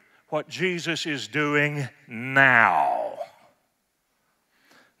you what Jesus is doing now.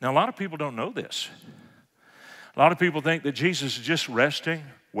 Now, a lot of people don't know this. A lot of people think that Jesus is just resting,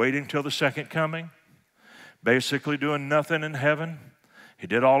 waiting till the second coming, basically doing nothing in heaven. He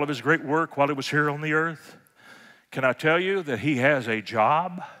did all of his great work while he was here on the earth. Can I tell you that he has a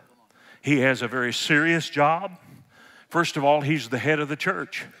job? He has a very serious job. First of all, he's the head of the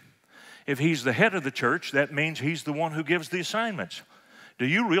church. If he's the head of the church, that means he's the one who gives the assignments. Do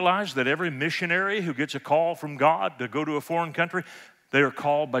you realize that every missionary who gets a call from God to go to a foreign country, they are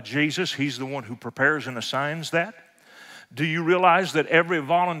called by Jesus? He's the one who prepares and assigns that. Do you realize that every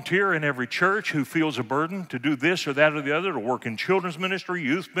volunteer in every church who feels a burden to do this or that or the other, to work in children's ministry,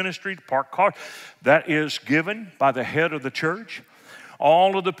 youth ministry, to park cars, that is given by the head of the church?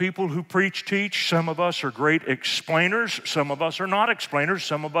 All of the people who preach, teach, some of us are great explainers, some of us are not explainers,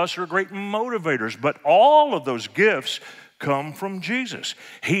 some of us are great motivators, but all of those gifts come from Jesus.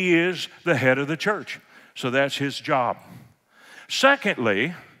 He is the head of the church, so that's his job.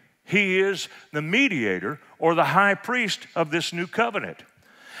 Secondly, he is the mediator or the high priest of this new covenant.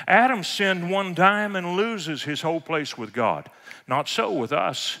 Adam sinned one time and loses his whole place with God. Not so with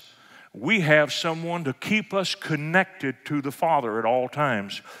us. We have someone to keep us connected to the Father at all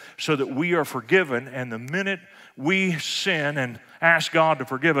times so that we are forgiven, and the minute we sin and ask God to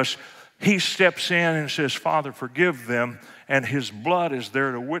forgive us, he steps in and says, Father, forgive them, and his blood is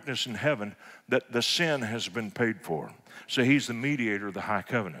there to witness in heaven that the sin has been paid for. So he's the mediator of the high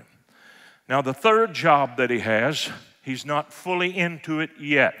covenant. Now the third job that he has, he's not fully into it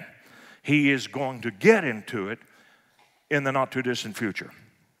yet. He is going to get into it in the not too distant future.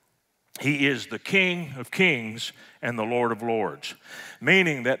 He is the King of Kings and the Lord of Lords,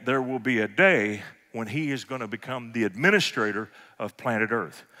 meaning that there will be a day when he is going to become the administrator of planet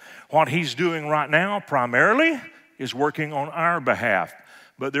Earth. What he's doing right now primarily is working on our behalf,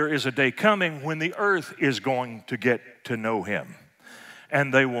 but there is a day coming when the earth is going to get to know him,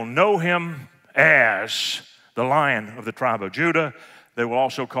 and they will know him as the Lion of the tribe of Judah. They will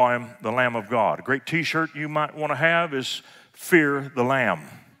also call him the Lamb of God. A great t-shirt you might want to have is Fear the Lamb.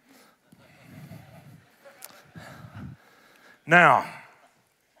 Now,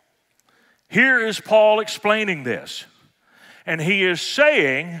 here is Paul explaining this, and he is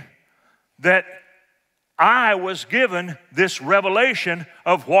saying that I was given this revelation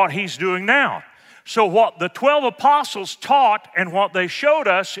of what he's doing now. So what the 12 apostles taught and what they showed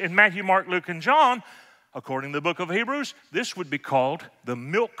us in Matthew, Mark, Luke, and John, according to the book of Hebrews, this would be called the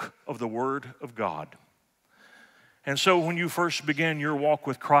milk of the Word of God. And so when you first begin your walk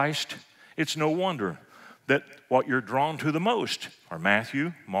with Christ, it's no wonder that what you're drawn to the most are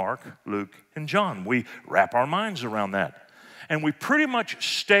Matthew, Mark, Luke, and John. We wrap our minds around that. And we pretty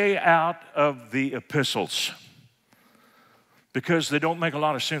much stay out of the epistles because they don't make a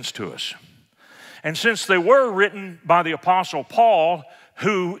lot of sense to us. And since they were written by the Apostle Paul,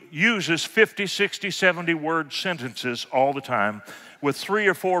 who uses 50, 60, 70 word sentences all the time with 3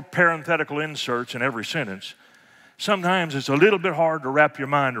 or 4 parenthetical inserts in every sentence, sometimes it's a little bit hard to wrap your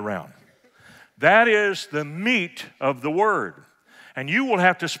mind around. That is the meat of the Word. And you will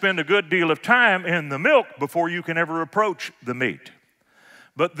have to spend a good deal of time in the milk before you can ever approach the meat.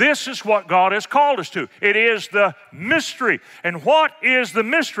 But this is what God has called us to. It is the mystery. And what is the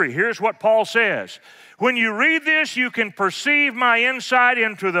mystery? Here's what Paul says. When you read this, you can perceive my insight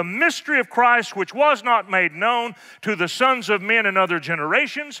into the mystery of Christ, which was not made known to the sons of men in other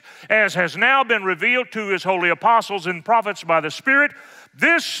generations, as has now been revealed to his holy apostles and prophets by the Spirit.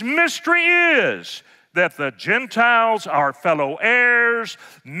 This mystery is that the Gentiles are fellow heirs,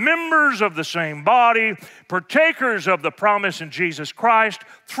 members of the same body, partakers of the promise in Jesus Christ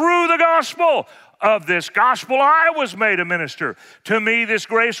through the gospel. Of this gospel I was made a minister. To me this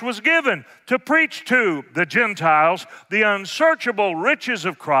grace was given to preach to the Gentiles the unsearchable riches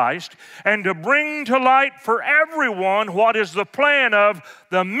of Christ and to bring to light for everyone what is the plan of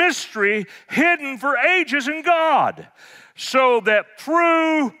the mystery hidden for ages in God, so that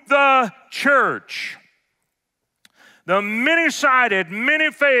through the church the many-sided,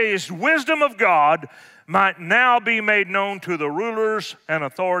 many-phased wisdom of God might now be made known to the rulers and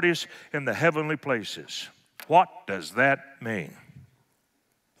authorities in the heavenly places. What does that mean?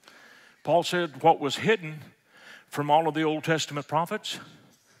 Paul said what was hidden from all of the Old Testament prophets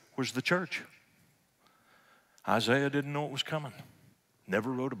was the church. Isaiah didn't know it was coming, never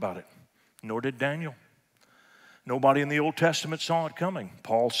wrote about it, nor did Daniel. Nobody in the Old Testament saw it coming.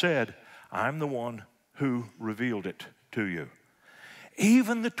 Paul said, I'm the one who revealed it to you.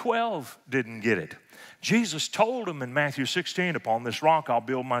 Even the 12 didn't get it. Jesus told them in Matthew 16, upon this rock I'll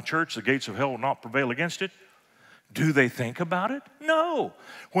build my church, the gates of hell will not prevail against it. Do they think about it? No.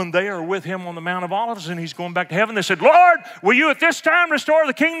 When they are with him on the Mount of Olives and he's going back to heaven, they said, Lord, will you at this time restore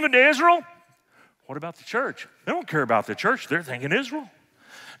the kingdom to Israel? What about the church? They don't care about the church. They're thinking Israel.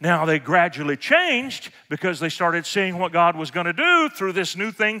 Now, they gradually changed because they started seeing what God was going to do through this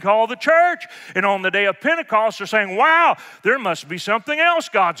new thing called the church. And on the day of Pentecost, they're saying, wow, there must be something else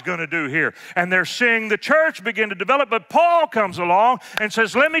God's going to do here. And they're seeing the church begin to develop. But Paul comes along and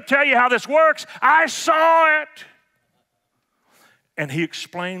says, let me tell you how this works. I saw it. And he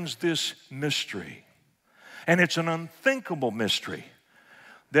explains this mystery. And it's an unthinkable mystery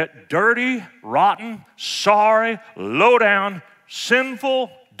that dirty, rotten, sorry, low-down, sinful,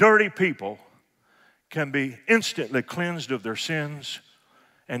 dirty people can be instantly cleansed of their sins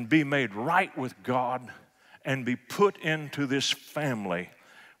and be made right with God and be put into this family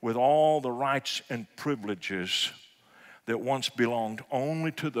with all the rights and privileges that once belonged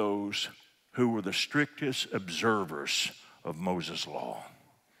only to those who were the strictest observers of Moses' law.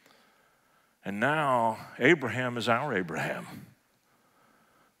 And now Abraham is our Abraham.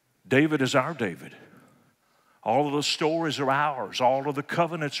 David is our David. All of the stories are ours. All of the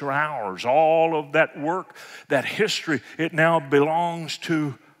covenants are ours. All of that work, that history, it now belongs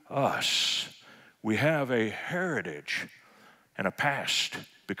to us. We have a heritage and a past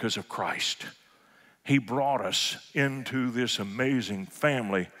because of Christ. He brought us into this amazing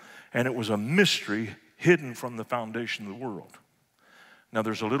family, and it was a mystery hidden from the foundation of the world. Now,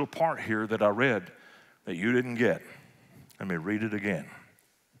 there's a little part here that I read that you didn't get. Let me read it again.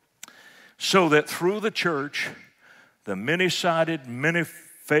 So that through the church, the many-sided,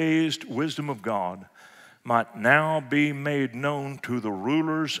 many-phased wisdom of God might now be made known to the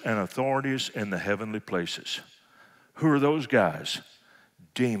rulers and authorities in the heavenly places. Who are those guys?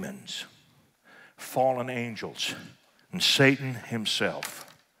 Demons, fallen angels, and Satan himself.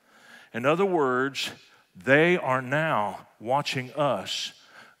 In other words, they are now watching us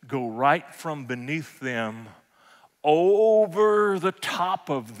go right from beneath them over the top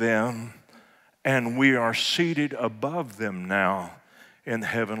of them, and we are seated above them now in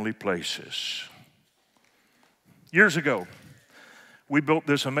heavenly places. Years ago, we built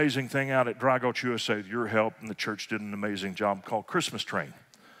this amazing thing out at Dry Gulch, USA with your help, and the church did an amazing job called Christmas Train.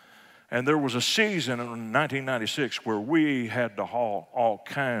 And there was a season in 1996 where we had to haul all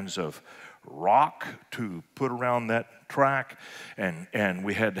kinds of rock to put around that track, and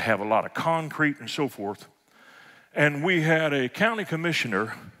we had to have a lot of concrete and so forth. And we had a county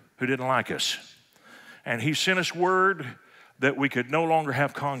commissioner who didn't like us. And he sent us word that we could no longer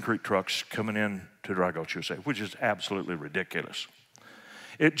have concrete trucks coming in to Dry Gulch, USA, which is absolutely ridiculous.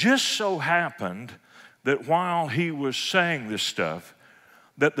 It just so happened that while he was saying this stuff,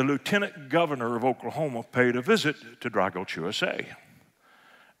 that the lieutenant governor of Oklahoma paid a visit to Dry Gulch, USA.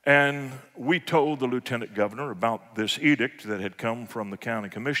 And we told the lieutenant governor about this edict that had come from the county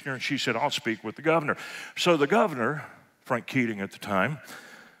commissioner, and she said, I'll speak with the governor. So the governor, Frank Keating at the time,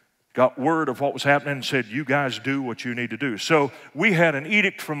 got word of what was happening and said, you guys do what you need to do. So we had an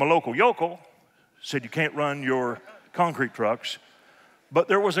edict from a local yokel, said you can't run your concrete trucks. But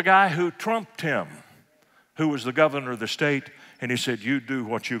there was a guy who trumped him, who was the governor of the state, and he said, you do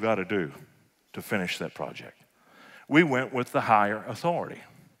what you got to do to finish that project. We went with the higher authority.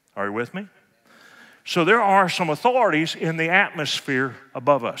 Are you with me? So there are some authorities in the atmosphere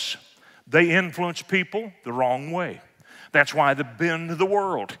above us. They influence people the wrong way. That's why the bend of the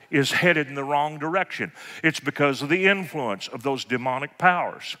world is headed in the wrong direction. It's because of the influence of those demonic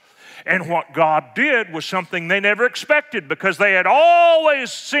powers. And what God did was something they never expected, because they had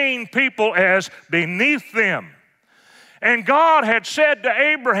always seen people as beneath them. And God had said to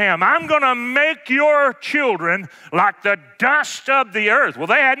Abraham, I'm going to make your children like the dust of the earth. Well,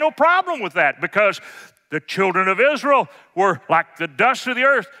 they had no problem with that, because the children of Israel were like the dust of the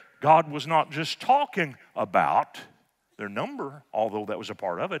earth. God was not just talking about their number, although that was a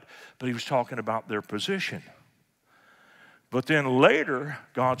part of it, but he was talking about their position. But then later,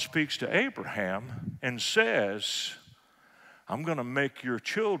 God speaks to Abraham and says, I'm going to make your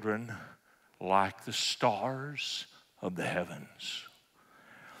children like the stars of the heavens.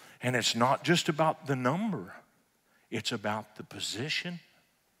 And it's not just about the number, it's about the position.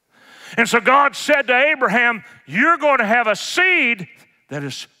 And so God said to Abraham, you're going to have a seed that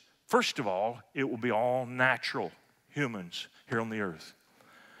is, first of all, it will be all natural humans here on the earth.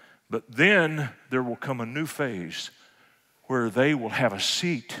 But then there will come a new phase where they will have a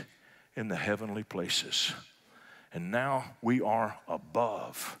seat in the heavenly places. And now we are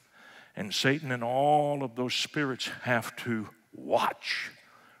above. And Satan and all of those spirits have to watch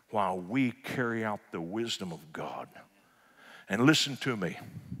while we carry out the wisdom of God. And listen to me,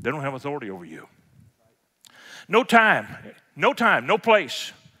 they don't have authority over you. No time, no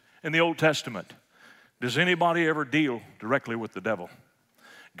place in the Old Testament does anybody ever deal directly with the devil.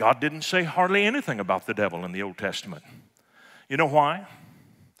 God didn't say hardly anything about the devil in the Old Testament. You know why?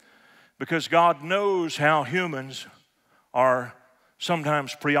 Because God knows how humans are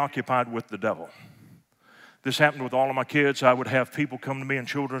sometimes preoccupied with the devil. This happened with all of my kids. I would have people come to me in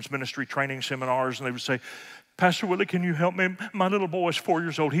children's ministry training seminars, and they would say, Pastor Willie, can you help me? My little boy is 4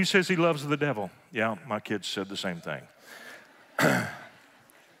 years old. He says he loves the devil. Yeah, my kids said the same thing.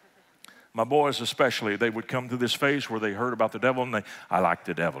 My boys especially, they would come to this phase where they heard about the devil, and I like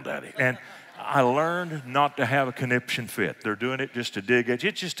the devil, Daddy. And I learned not to have a conniption fit. They're doing it just to dig at you.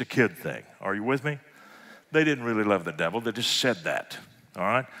 It's just a kid thing. Are you with me? They didn't really love the devil. They just said that, all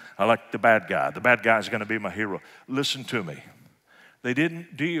right? I like the bad guy. The bad guy is going to be my hero. Listen to me. They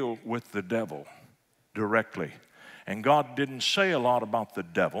didn't deal with the devil directly. And God didn't say a lot about the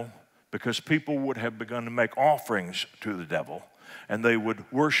devil because people would have begun to make offerings to the devil, and they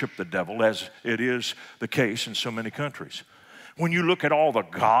would worship the devil, as it is the case in so many countries. When you look at all the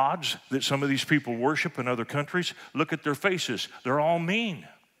gods that some of these people worship in other countries, look at their faces. They're all mean.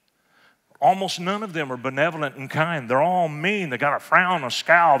 Almost none of them are benevolent and kind. They're all mean. They got a frown, a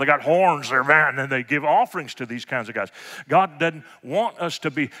scowl. They got horns. They're mad, and they give offerings to these kinds of guys. God doesn't want us to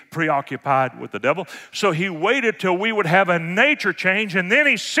be preoccupied with the devil. So he waited till we would have a nature change, and then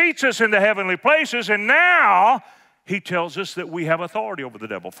he seats us in the heavenly places, and now he tells us that we have authority over the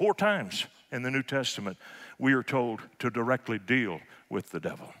devil. 4 times in the New Testament, we are told to directly deal with the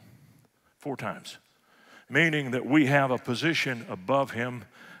devil. 4 times. Meaning that we have a position above him,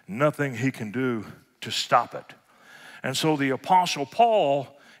 nothing he can do to stop it. And so the Apostle Paul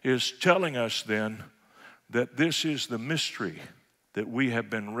is telling us then that this is the mystery, that we have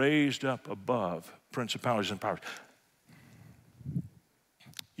been raised up above principalities and powers.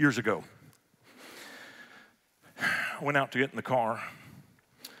 Years ago, I went out to get in the car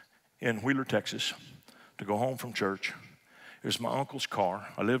in Wheeler, Texas, to go home from church. It was my uncle's car.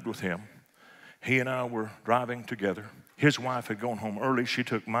 I lived with him. He and I were driving together. His wife had gone home early. She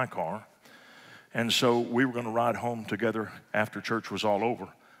took my car. And so we were going to ride home together after church was all over.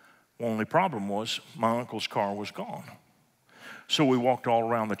 The only problem was my uncle's car was gone. So we walked all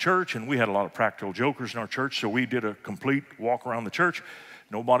around the church, and we had a lot of practical jokers in our church, so we did a complete walk around the church.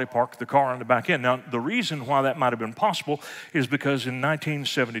 Nobody parked the car in the back end. Now, the reason why that might have been possible is because in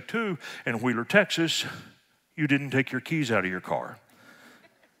 1972 in Wheeler, Texas, you didn't take your keys out of your car.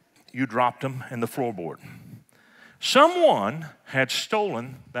 You dropped them in the floorboard. Someone had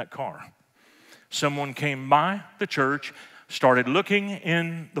stolen that car. Someone came by the church, started looking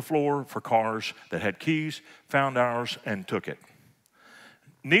in the floor for cars that had keys, found ours, and took it.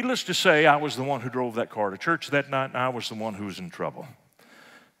 Needless to say, I was the one who drove that car to church that night, and I was the one who was in trouble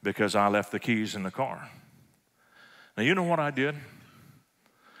because I left the keys in the car. Now, you know what I did?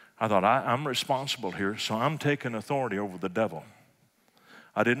 I thought, I'm responsible here, so I'm taking authority over the devil.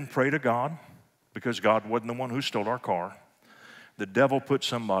 I didn't pray to God because God wasn't the one who stole our car. The devil put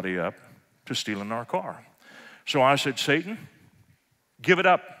somebody up to stealing our car. So I said, Satan, give it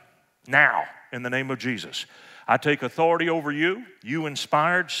up now in the name of Jesus. I take authority over you. You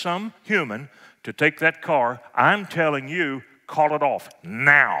inspired some human to take that car. I'm telling you, call it off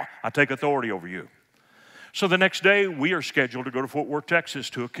now. I take authority over you. So the next day, we are scheduled to go to Fort Worth, Texas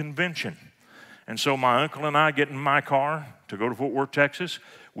to a convention. And so my uncle and I get in my car to go to Fort Worth, Texas.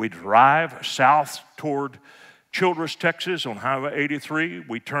 We drive south toward Childress, Texas on Highway 83.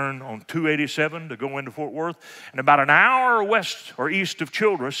 We turn on 287 to go into Fort Worth. And about an hour west or east of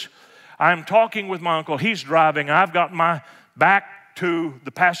Childress, I'm talking with my uncle. He's driving. I've got my back to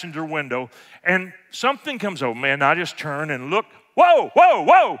the passenger window. And something comes over me, and I just turn and look. Whoa, whoa,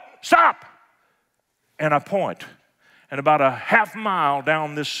 whoa, stop. And I point. And about a half mile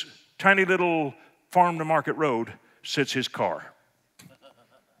down this tiny little farm-to-market road sits his car.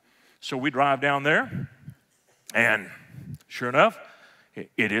 So we drive down there, and sure enough,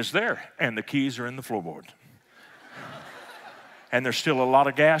 it is there, and the keys are in the floorboard. And there's still a lot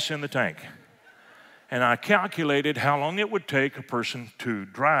of gas in the tank. And I calculated how long it would take a person to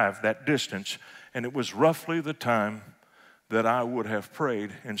drive that distance, and it was roughly the time that I would have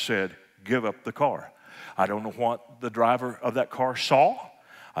prayed and said, give up the car. I don't know what the driver of that car saw.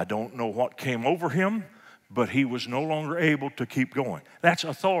 I don't know what came over him, but he was no longer able to keep going. That's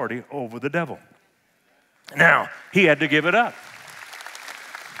authority over the devil. Now, he had to give it up.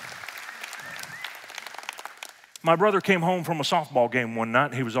 My brother came home from a softball game one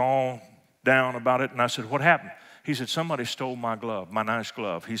night. He was all down about it, and I said, what happened? He said, somebody stole my glove, my nice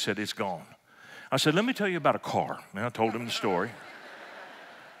glove. He said, it's gone. I said, let me tell you about a car. And I told him the story.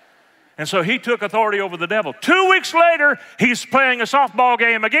 And so he took authority over the devil. 2 weeks later, he's playing a softball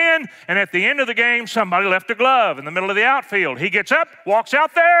game again, and at the end of the game, somebody left a glove in the middle of the outfield. He gets up, walks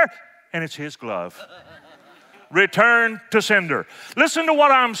out there, and it's his glove. Return to sender. Listen to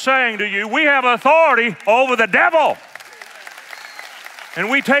what I'm saying to you. We have authority over the devil. And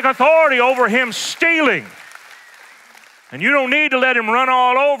we take authority over him stealing. And you don't need to let him run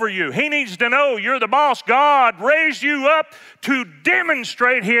all over you. He needs to know you're the boss. God raised you up to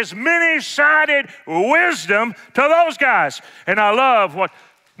demonstrate his many-sided wisdom to those guys. And I love what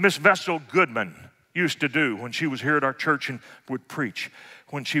Miss Vestal Goodman used to do when she was here at our church and would preach.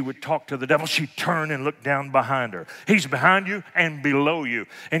 When she would talk to the devil, she'd turn and look down behind her. He's behind you and below you.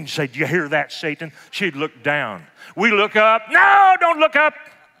 And say, do you hear that, Satan? She'd look down. We look up. No, don't look up.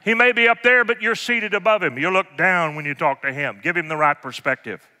 He may be up there, but you're seated above him. You look down when you talk to him. Give him the right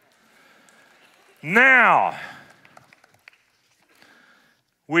perspective. Now,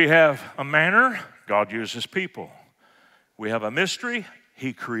 we have a manner. God uses people. We have a mystery.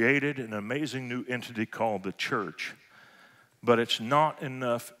 He created an amazing new entity called the church. But it's not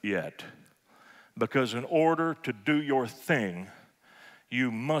enough yet. Because in order to do your thing, you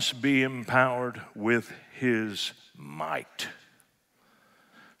must be empowered with his might.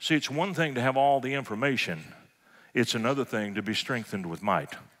 See, it's one thing to have all the information. It's another thing to be strengthened with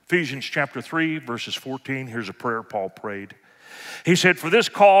might. Ephesians chapter 3, verses 14, here's a prayer Paul prayed. He said, for this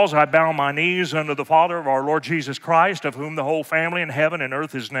cause I bow my knees unto the Father of our Lord Jesus Christ, of whom the whole family in heaven and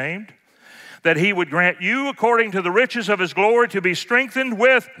earth is named, that he would grant you, according to the riches of his glory, to be strengthened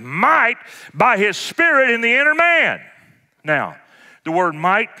with might by his Spirit in the inner man. Now, the word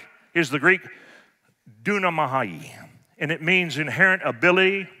might is the Greek dunamai, and it means inherent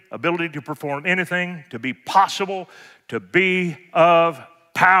ability to perform anything, to be possible, to be of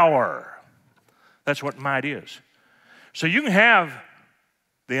power. That's what might is. So you can have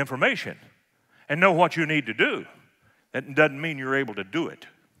the information and know what you need to do. That doesn't mean you're able to do it.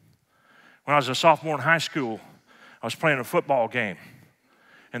 When I was a sophomore in high school, I was playing a football game,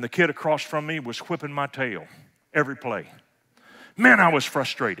 and the kid across from me was whipping my tail every play. Man, I was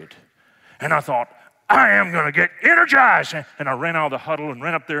frustrated. And I thought, I am going to get energized. And I ran out of the huddle and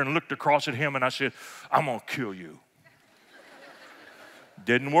ran up there and looked across at him, and I said, I'm going to kill you.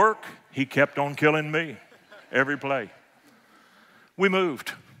 Didn't work. He kept on killing me every play. We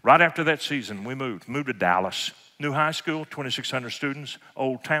moved. Right after that season, we moved to Dallas. New high school, 2,600 students.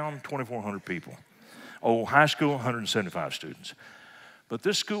 Old town, 2,400 people. Old high school, 175 students. But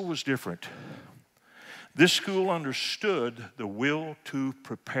this school was different. This school understood the will to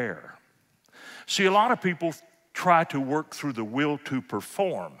prepare. See, a lot of people try to work through the will to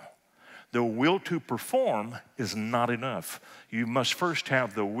perform. The will to perform is not enough. You must first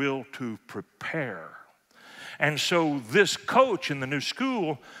have the will to prepare. And so this coach in the new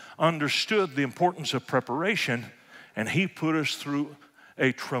school understood the importance of preparation, and he put us through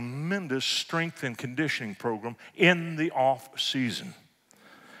a tremendous strength and conditioning program in the off season.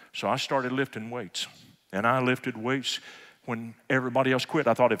 So I started lifting weights, and I lifted weights when everybody else quit.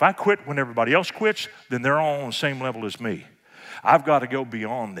 I thought, if I quit when everybody else quits, then they're all on the same level as me. I've got to go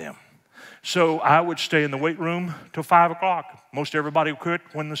beyond them. So I would stay in the weight room till 5 o'clock. Most everybody quit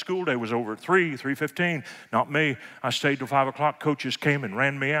when the school day was over at 3:15. Not me. I stayed till 5 o'clock. Coaches came and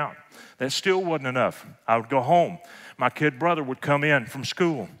ran me out. That still wasn't enough. I would go home. My kid brother would come in from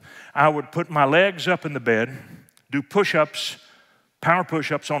school. I would put my legs up in the bed, do push-ups, power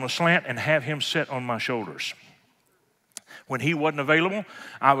push-ups on a slant, and have him sit on my shoulders. When he wasn't available,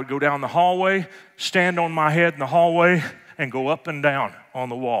 I would go down the hallway, stand on my head in the hallway, and go up and down on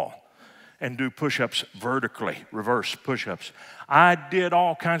the wall and do push-ups vertically, reverse push-ups. I did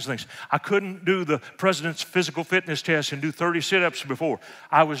all kinds of things. I couldn't do the president's physical fitness test and do 30 sit-ups before.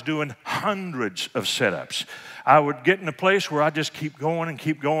 I was doing hundreds of sit-ups. I would get in a place where I just keep going and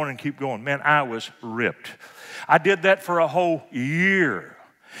keep going and keep going. Man, I was ripped. I did that for a whole year.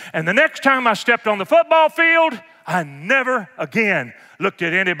 And the next time I stepped on the football field, I never again looked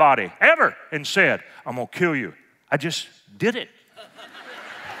at anybody, ever, and said, I'm going to kill you. I just did it.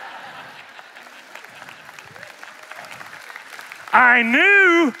 I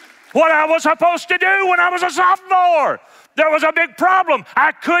knew what I was supposed to do when I was a sophomore. There was a big problem.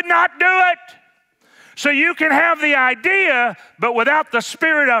 I could not do it. So you can have the idea, but without the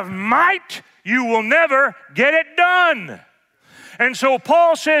spirit of might, you will never get it done. And so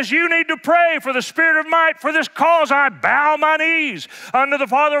Paul says, you need to pray for the spirit of might. For this cause I bow my knees unto the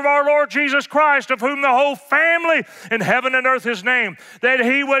Father of our Lord Jesus Christ, of whom the whole family in heaven and earth is named, that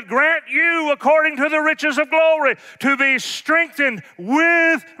he would grant you, according to the riches of glory, to be strengthened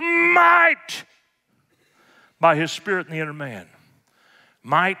with might by his spirit in the inner man.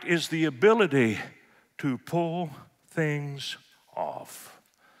 Might is the ability to pull things off.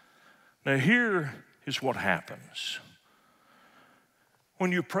 Now here is what happens.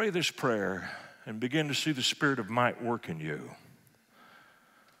 When you pray this prayer and begin to see the spirit of might work in you,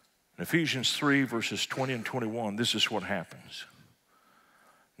 in Ephesians 3, verses 20 and 21, this is what happens.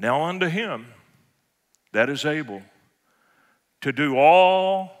 Now unto him that is able to do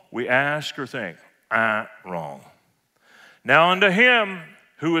all we ask or think. Wrong. Now unto him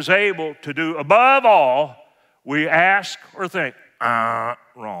who is able to do above all we ask or think.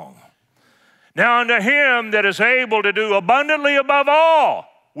 Wrong. Now unto him that is able to do abundantly above all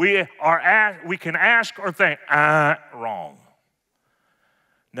we can ask or think. Wrong.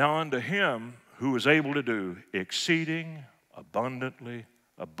 Now unto him who is able to do exceeding abundantly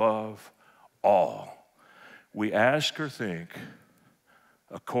above all we ask or think,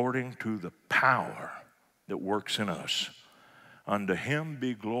 according to the power that works in us. Unto him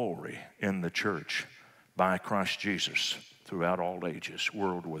be glory in the church by Christ Jesus throughout all ages,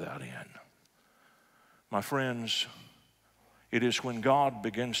 world without end. My friends, it is when God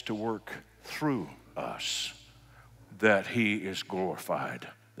begins to work through us that he is glorified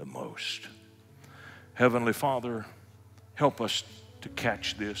the most. Heavenly Father, help us to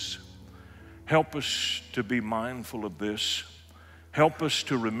catch this. Help us to be mindful of this. Help us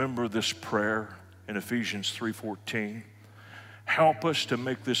to remember this prayer in Ephesians 3:14. Help us to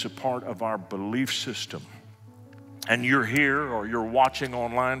make this a part of our belief system. And you're here or you're watching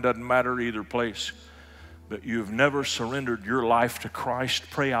online, doesn't matter either place, but you've never surrendered your life to Christ,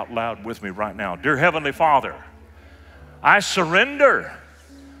 pray out loud with me right now. Dear Heavenly Father, I surrender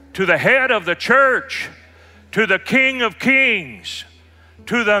to the head of the church, to the King of Kings,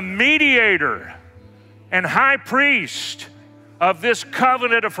 to the mediator and high priest of this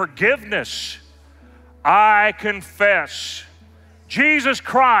covenant of forgiveness. I confess Jesus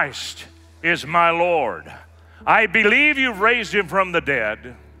Christ is my Lord. I believe you've raised him from the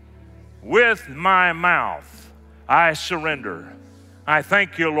dead. With my mouth, I surrender. I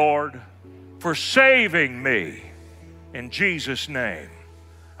thank you, Lord, for saving me. In Jesus' name,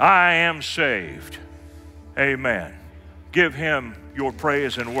 I am saved. Amen. Give him your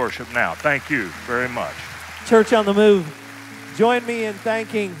praise and worship now. Thank you very much. Church on the Move, join me in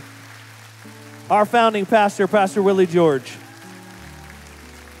thanking our founding pastor, Pastor Willie George.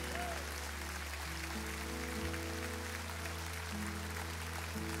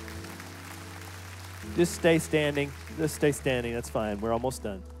 Just stay standing. Just stay standing. That's fine. We're almost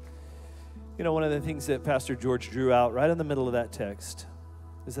done. You know, one of the things that Pastor George drew out right in the middle of that text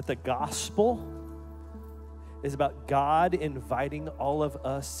is that the gospel is about God inviting all of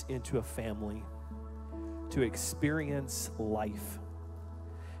us into a family to experience life.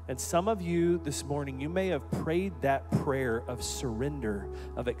 And some of you this morning, you may have prayed that prayer of surrender,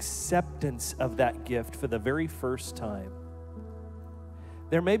 of acceptance of that gift for the very first time.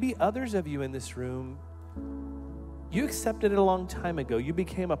 There may be others of you in this room, you accepted it a long time ago. You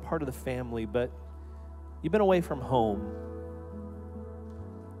became a part of the family, but you've been away from home.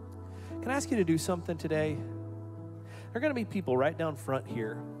 Can I ask you to do something today? There are going to be people right down front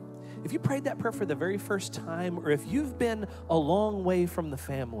here. If you prayed that prayer for the very first time, or if you've been a long way from the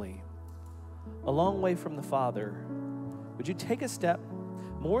family, a long way from the Father, would you take a step?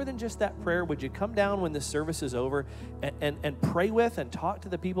 More than just that prayer, would you come down when the service is over and pray with and talk to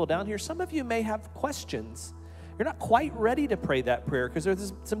the people down here? Some of you may have questions. You're not quite ready to pray that prayer because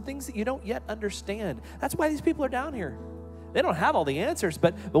there's some things that you don't yet understand. That's why these people are down here. They don't have all the answers,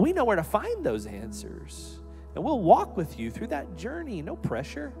 but we know where to find those answers. And we'll walk with you through that journey, no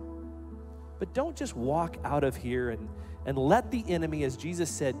pressure. But don't just walk out of here and let the enemy, as Jesus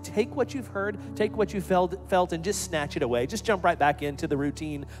said, take what you've heard, take what you felt, and just snatch it away. Just jump right back into the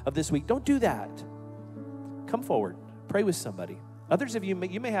routine of this week. Don't do that. Come forward. Pray with somebody. Others of you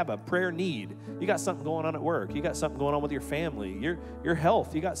may have a prayer need. You got something going on at work. You got something going on with your family, your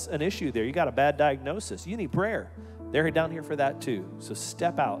health. You got an issue there. You got a bad diagnosis. You need prayer. They're down here for that too. So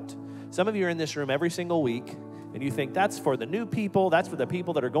step out. Some of you are in this room every single week, and you think that's for the new people. That's for the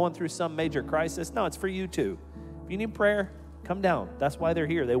people that are going through some major crisis. No, it's for you too. If you need prayer, Come down. That's why they're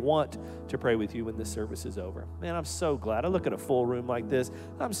here. They want to pray with you when this service is over. Man, I'm so glad. I look at a full room like this.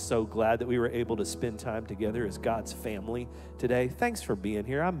 I'm so glad that we were able to spend time together as God's family today. Thanks for being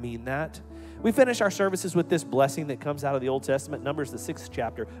here. I mean that. We finish our services with this blessing that comes out of the Old Testament, Numbers, the 6th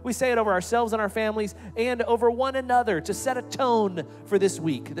chapter. We say it over ourselves and our families and over one another to set a tone for this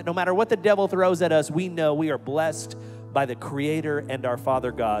week, that no matter what the devil throws at us, we know we are blessed by the Creator and our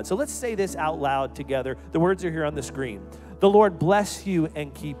Father God. So let's say this out loud together. The words are here on the screen. The Lord bless you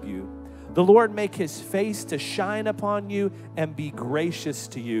and keep you. The Lord make his face to shine upon you and be gracious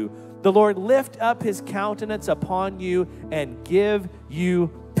to you. The Lord lift up his countenance upon you and give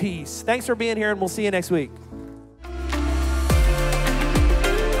you peace. Thanks for being here, and we'll see you next week.